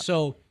Yeah.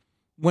 so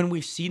when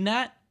we've seen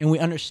that and we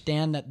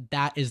understand that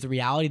that is the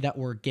reality that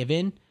we're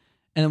given,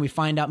 and then we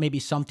find out maybe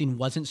something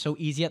wasn't so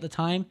easy at the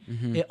time,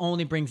 Mm-hmm. it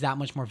only brings that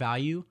much more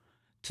value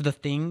to the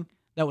thing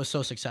that was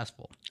so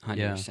successful,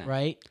 100%.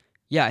 right?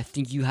 Yeah, I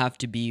think you have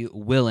to be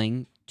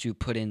willing to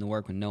put in the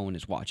work when no one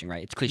is watching,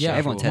 right? It's cliche. Yeah,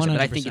 Everyone says it, but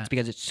I think 100%. it's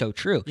because it's so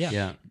true. Yeah.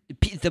 Yeah.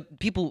 The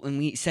people, and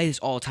we say this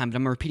all the time, but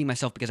I'm repeating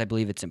myself because I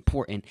believe it's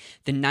important.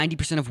 The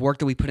 90% of work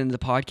that we put into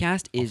the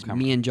podcast is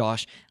me and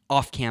Josh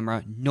off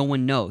camera. No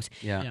one knows.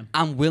 Yeah. Yeah.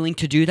 I'm willing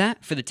to do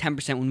that for the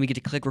 10% when we get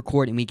to click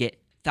record and we get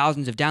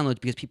thousands of downloads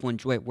because people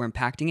enjoy it. We're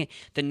impacting it.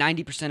 The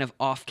 90% of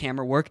off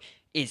camera work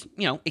is,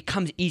 it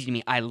comes easy to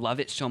me. I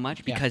love it so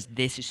much because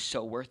this is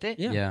so worth it.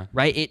 Yeah. Yeah.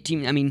 Right?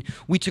 I mean,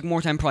 we took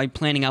more time probably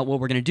planning out what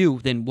we're going to do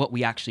than what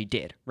we actually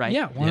did, right?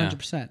 Yeah,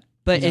 100%.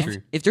 But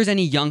True. if there's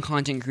any young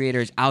content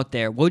creators out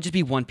there, what would just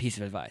be one piece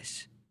of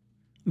advice?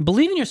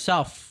 Believe in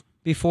yourself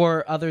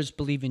before others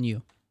believe in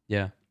you.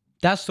 Yeah.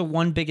 That's the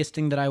one biggest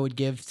thing that I would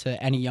give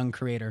to any young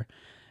creator.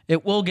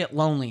 It will get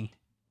lonely.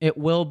 It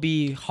will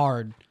be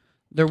hard.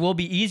 There will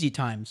be easy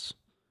times,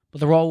 but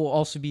there will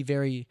also be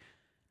very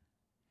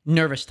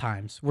nervous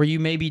times where you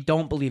maybe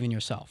don't believe in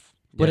yourself.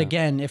 But Yeah.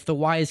 again, if the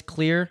why is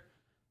clear,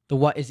 the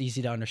what is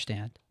easy to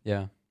understand.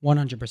 Yeah.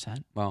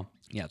 100%. Well,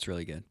 Yeah, it's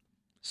really good.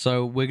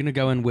 so we're going to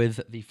go in with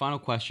the final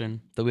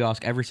question that we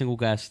ask every single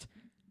guest.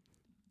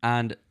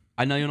 And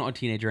I know you're not a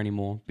teenager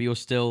anymore, but you're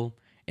still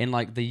in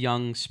like the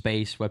young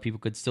space where people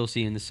could still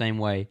see you in the same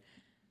way.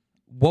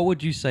 What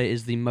would you say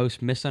is the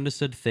most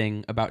misunderstood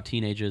thing about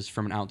teenagers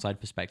from an outside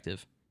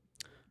perspective?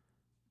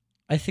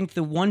 I think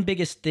the one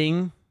biggest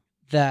thing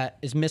that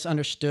is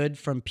misunderstood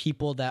from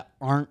people that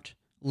aren't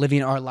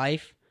living our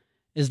life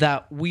is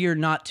that we are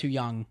not too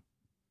young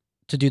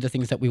to do the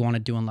things that we want to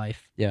do in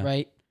life. Yeah.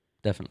 Right?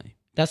 Definitely.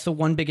 That's the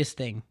one biggest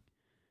thing.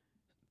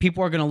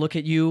 People are going to look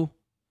at you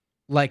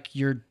like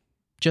you're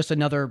just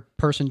another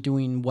person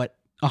doing what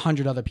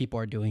 100 other people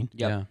are doing.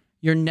 Yep. Yeah.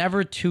 You're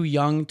never too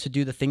young to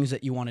do the things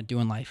that you want to do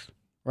in life,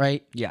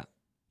 right? Yeah.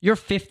 You're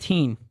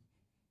 15,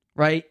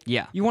 right?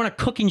 Yeah. You want a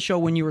cooking show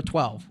when you were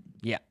 12,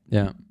 Yeah.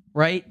 Yeah.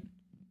 right?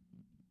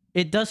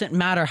 It doesn't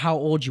matter how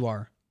old you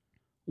are.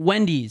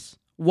 Wendy's,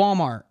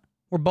 Walmart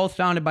were both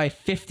founded by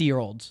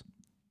 50-year-olds.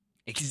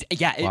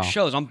 Yeah, it Wow.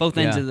 shows on both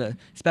ends Yeah. of the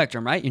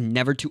spectrum, right? You're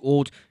never too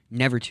old,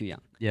 never too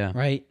young. Yeah.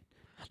 Right?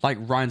 Like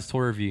Ryan's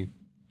toy review.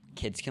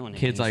 Kid's killing it.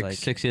 Kid's He's like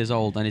 6 years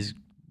old and he's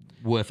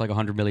worth like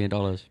 $100 million.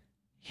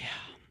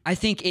 I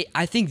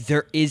think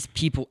there is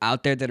people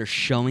out there that are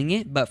showing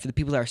it, but for the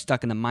people that are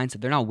stuck in the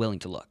mindset, they're not willing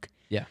to look.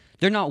 Yeah.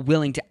 They're not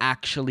willing to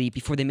actually,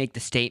 before they make the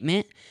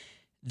statement,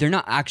 they're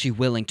not actually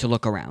willing to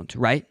look around,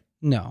 right?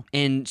 No.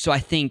 And so I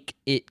think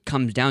it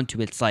comes down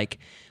to it's like,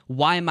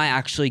 why am I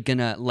actually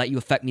gonna let you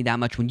affect me that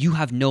much when you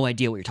have no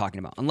idea what you're talking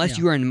about? Unless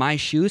you are in my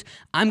shoes,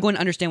 I'm going to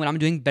understand what I'm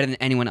doing better than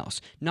anyone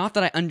else. Not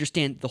that I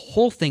understand the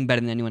whole thing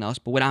better than anyone else,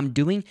 but what I'm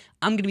doing,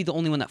 I'm gonna be the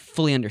only one that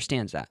fully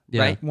understands that,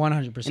 right?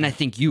 100%. And I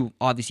think you,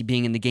 obviously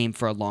being in the game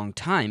for a long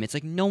time, it's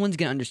like no one's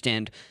gonna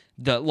understand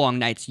the long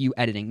nights you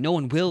editing. No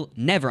one will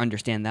never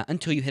understand that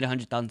until you hit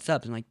 100,000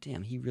 subs. And like,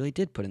 damn, he really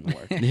did put in the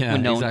work Yeah,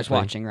 when no one was exactly.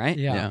 watching, right?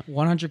 yeah.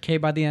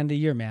 100K by the end of the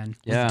year, man.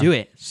 Yeah. Do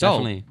it. So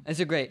Definitely. it's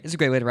a great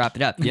way to wrap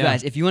it up. You Yeah.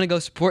 guys, if you want to go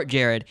support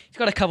Jared, he's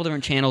got a couple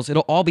different channels.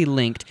 It'll all be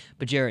linked.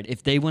 But Jared,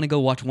 if they want to go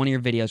watch one of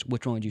your videos,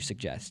 which one would you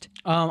suggest?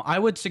 I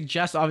would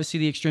suggest obviously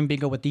the Extreme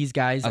Bingo with these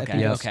guys. I Okay,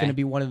 think it's okay. going to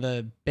be one of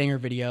the banger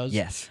videos.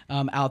 Yes.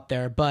 Out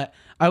there. But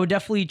I would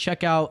definitely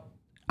check out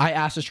I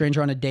Asked a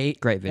Stranger on a Date.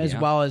 Great video. As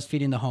well as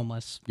Feeding the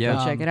Homeless. Yeah.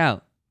 Go check it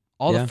out.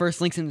 All yeah. the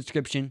first links in the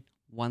description.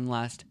 One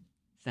last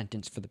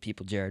sentence for the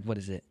people, Jared. What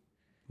is it?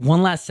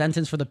 One last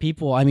sentence for the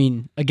people. I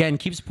mean, again,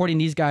 keep supporting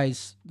these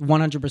guys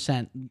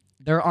 100%.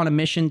 They're on a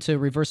mission to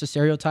reverse a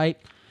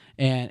stereotype.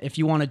 And if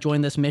you want to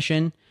join this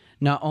mission,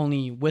 not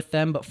only with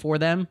them, but for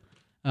them,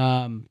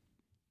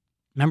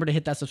 remember to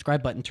hit that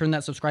subscribe button. Turn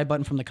that subscribe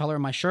button from the color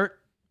of my shirt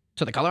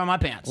to the color of my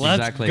pants.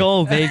 Exactly.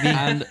 go, baby.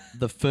 And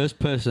the first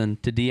person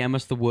to DM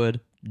us the word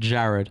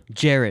Jared,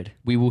 Jared.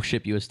 we will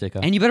ship you a sticker.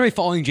 And you better be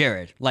following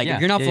Jared. Like, Yeah,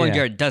 if you're not yeah, following yeah.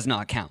 Jared, it does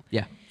not count.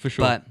 Yeah, for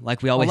sure. But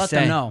like we I'll always let say,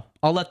 them know.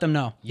 I'll let them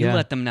know. you Yeah.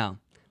 let them know.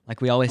 Like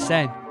we always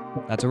say,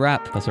 that's a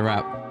wrap. That's a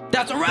wrap.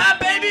 That's a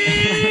wrap,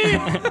 baby!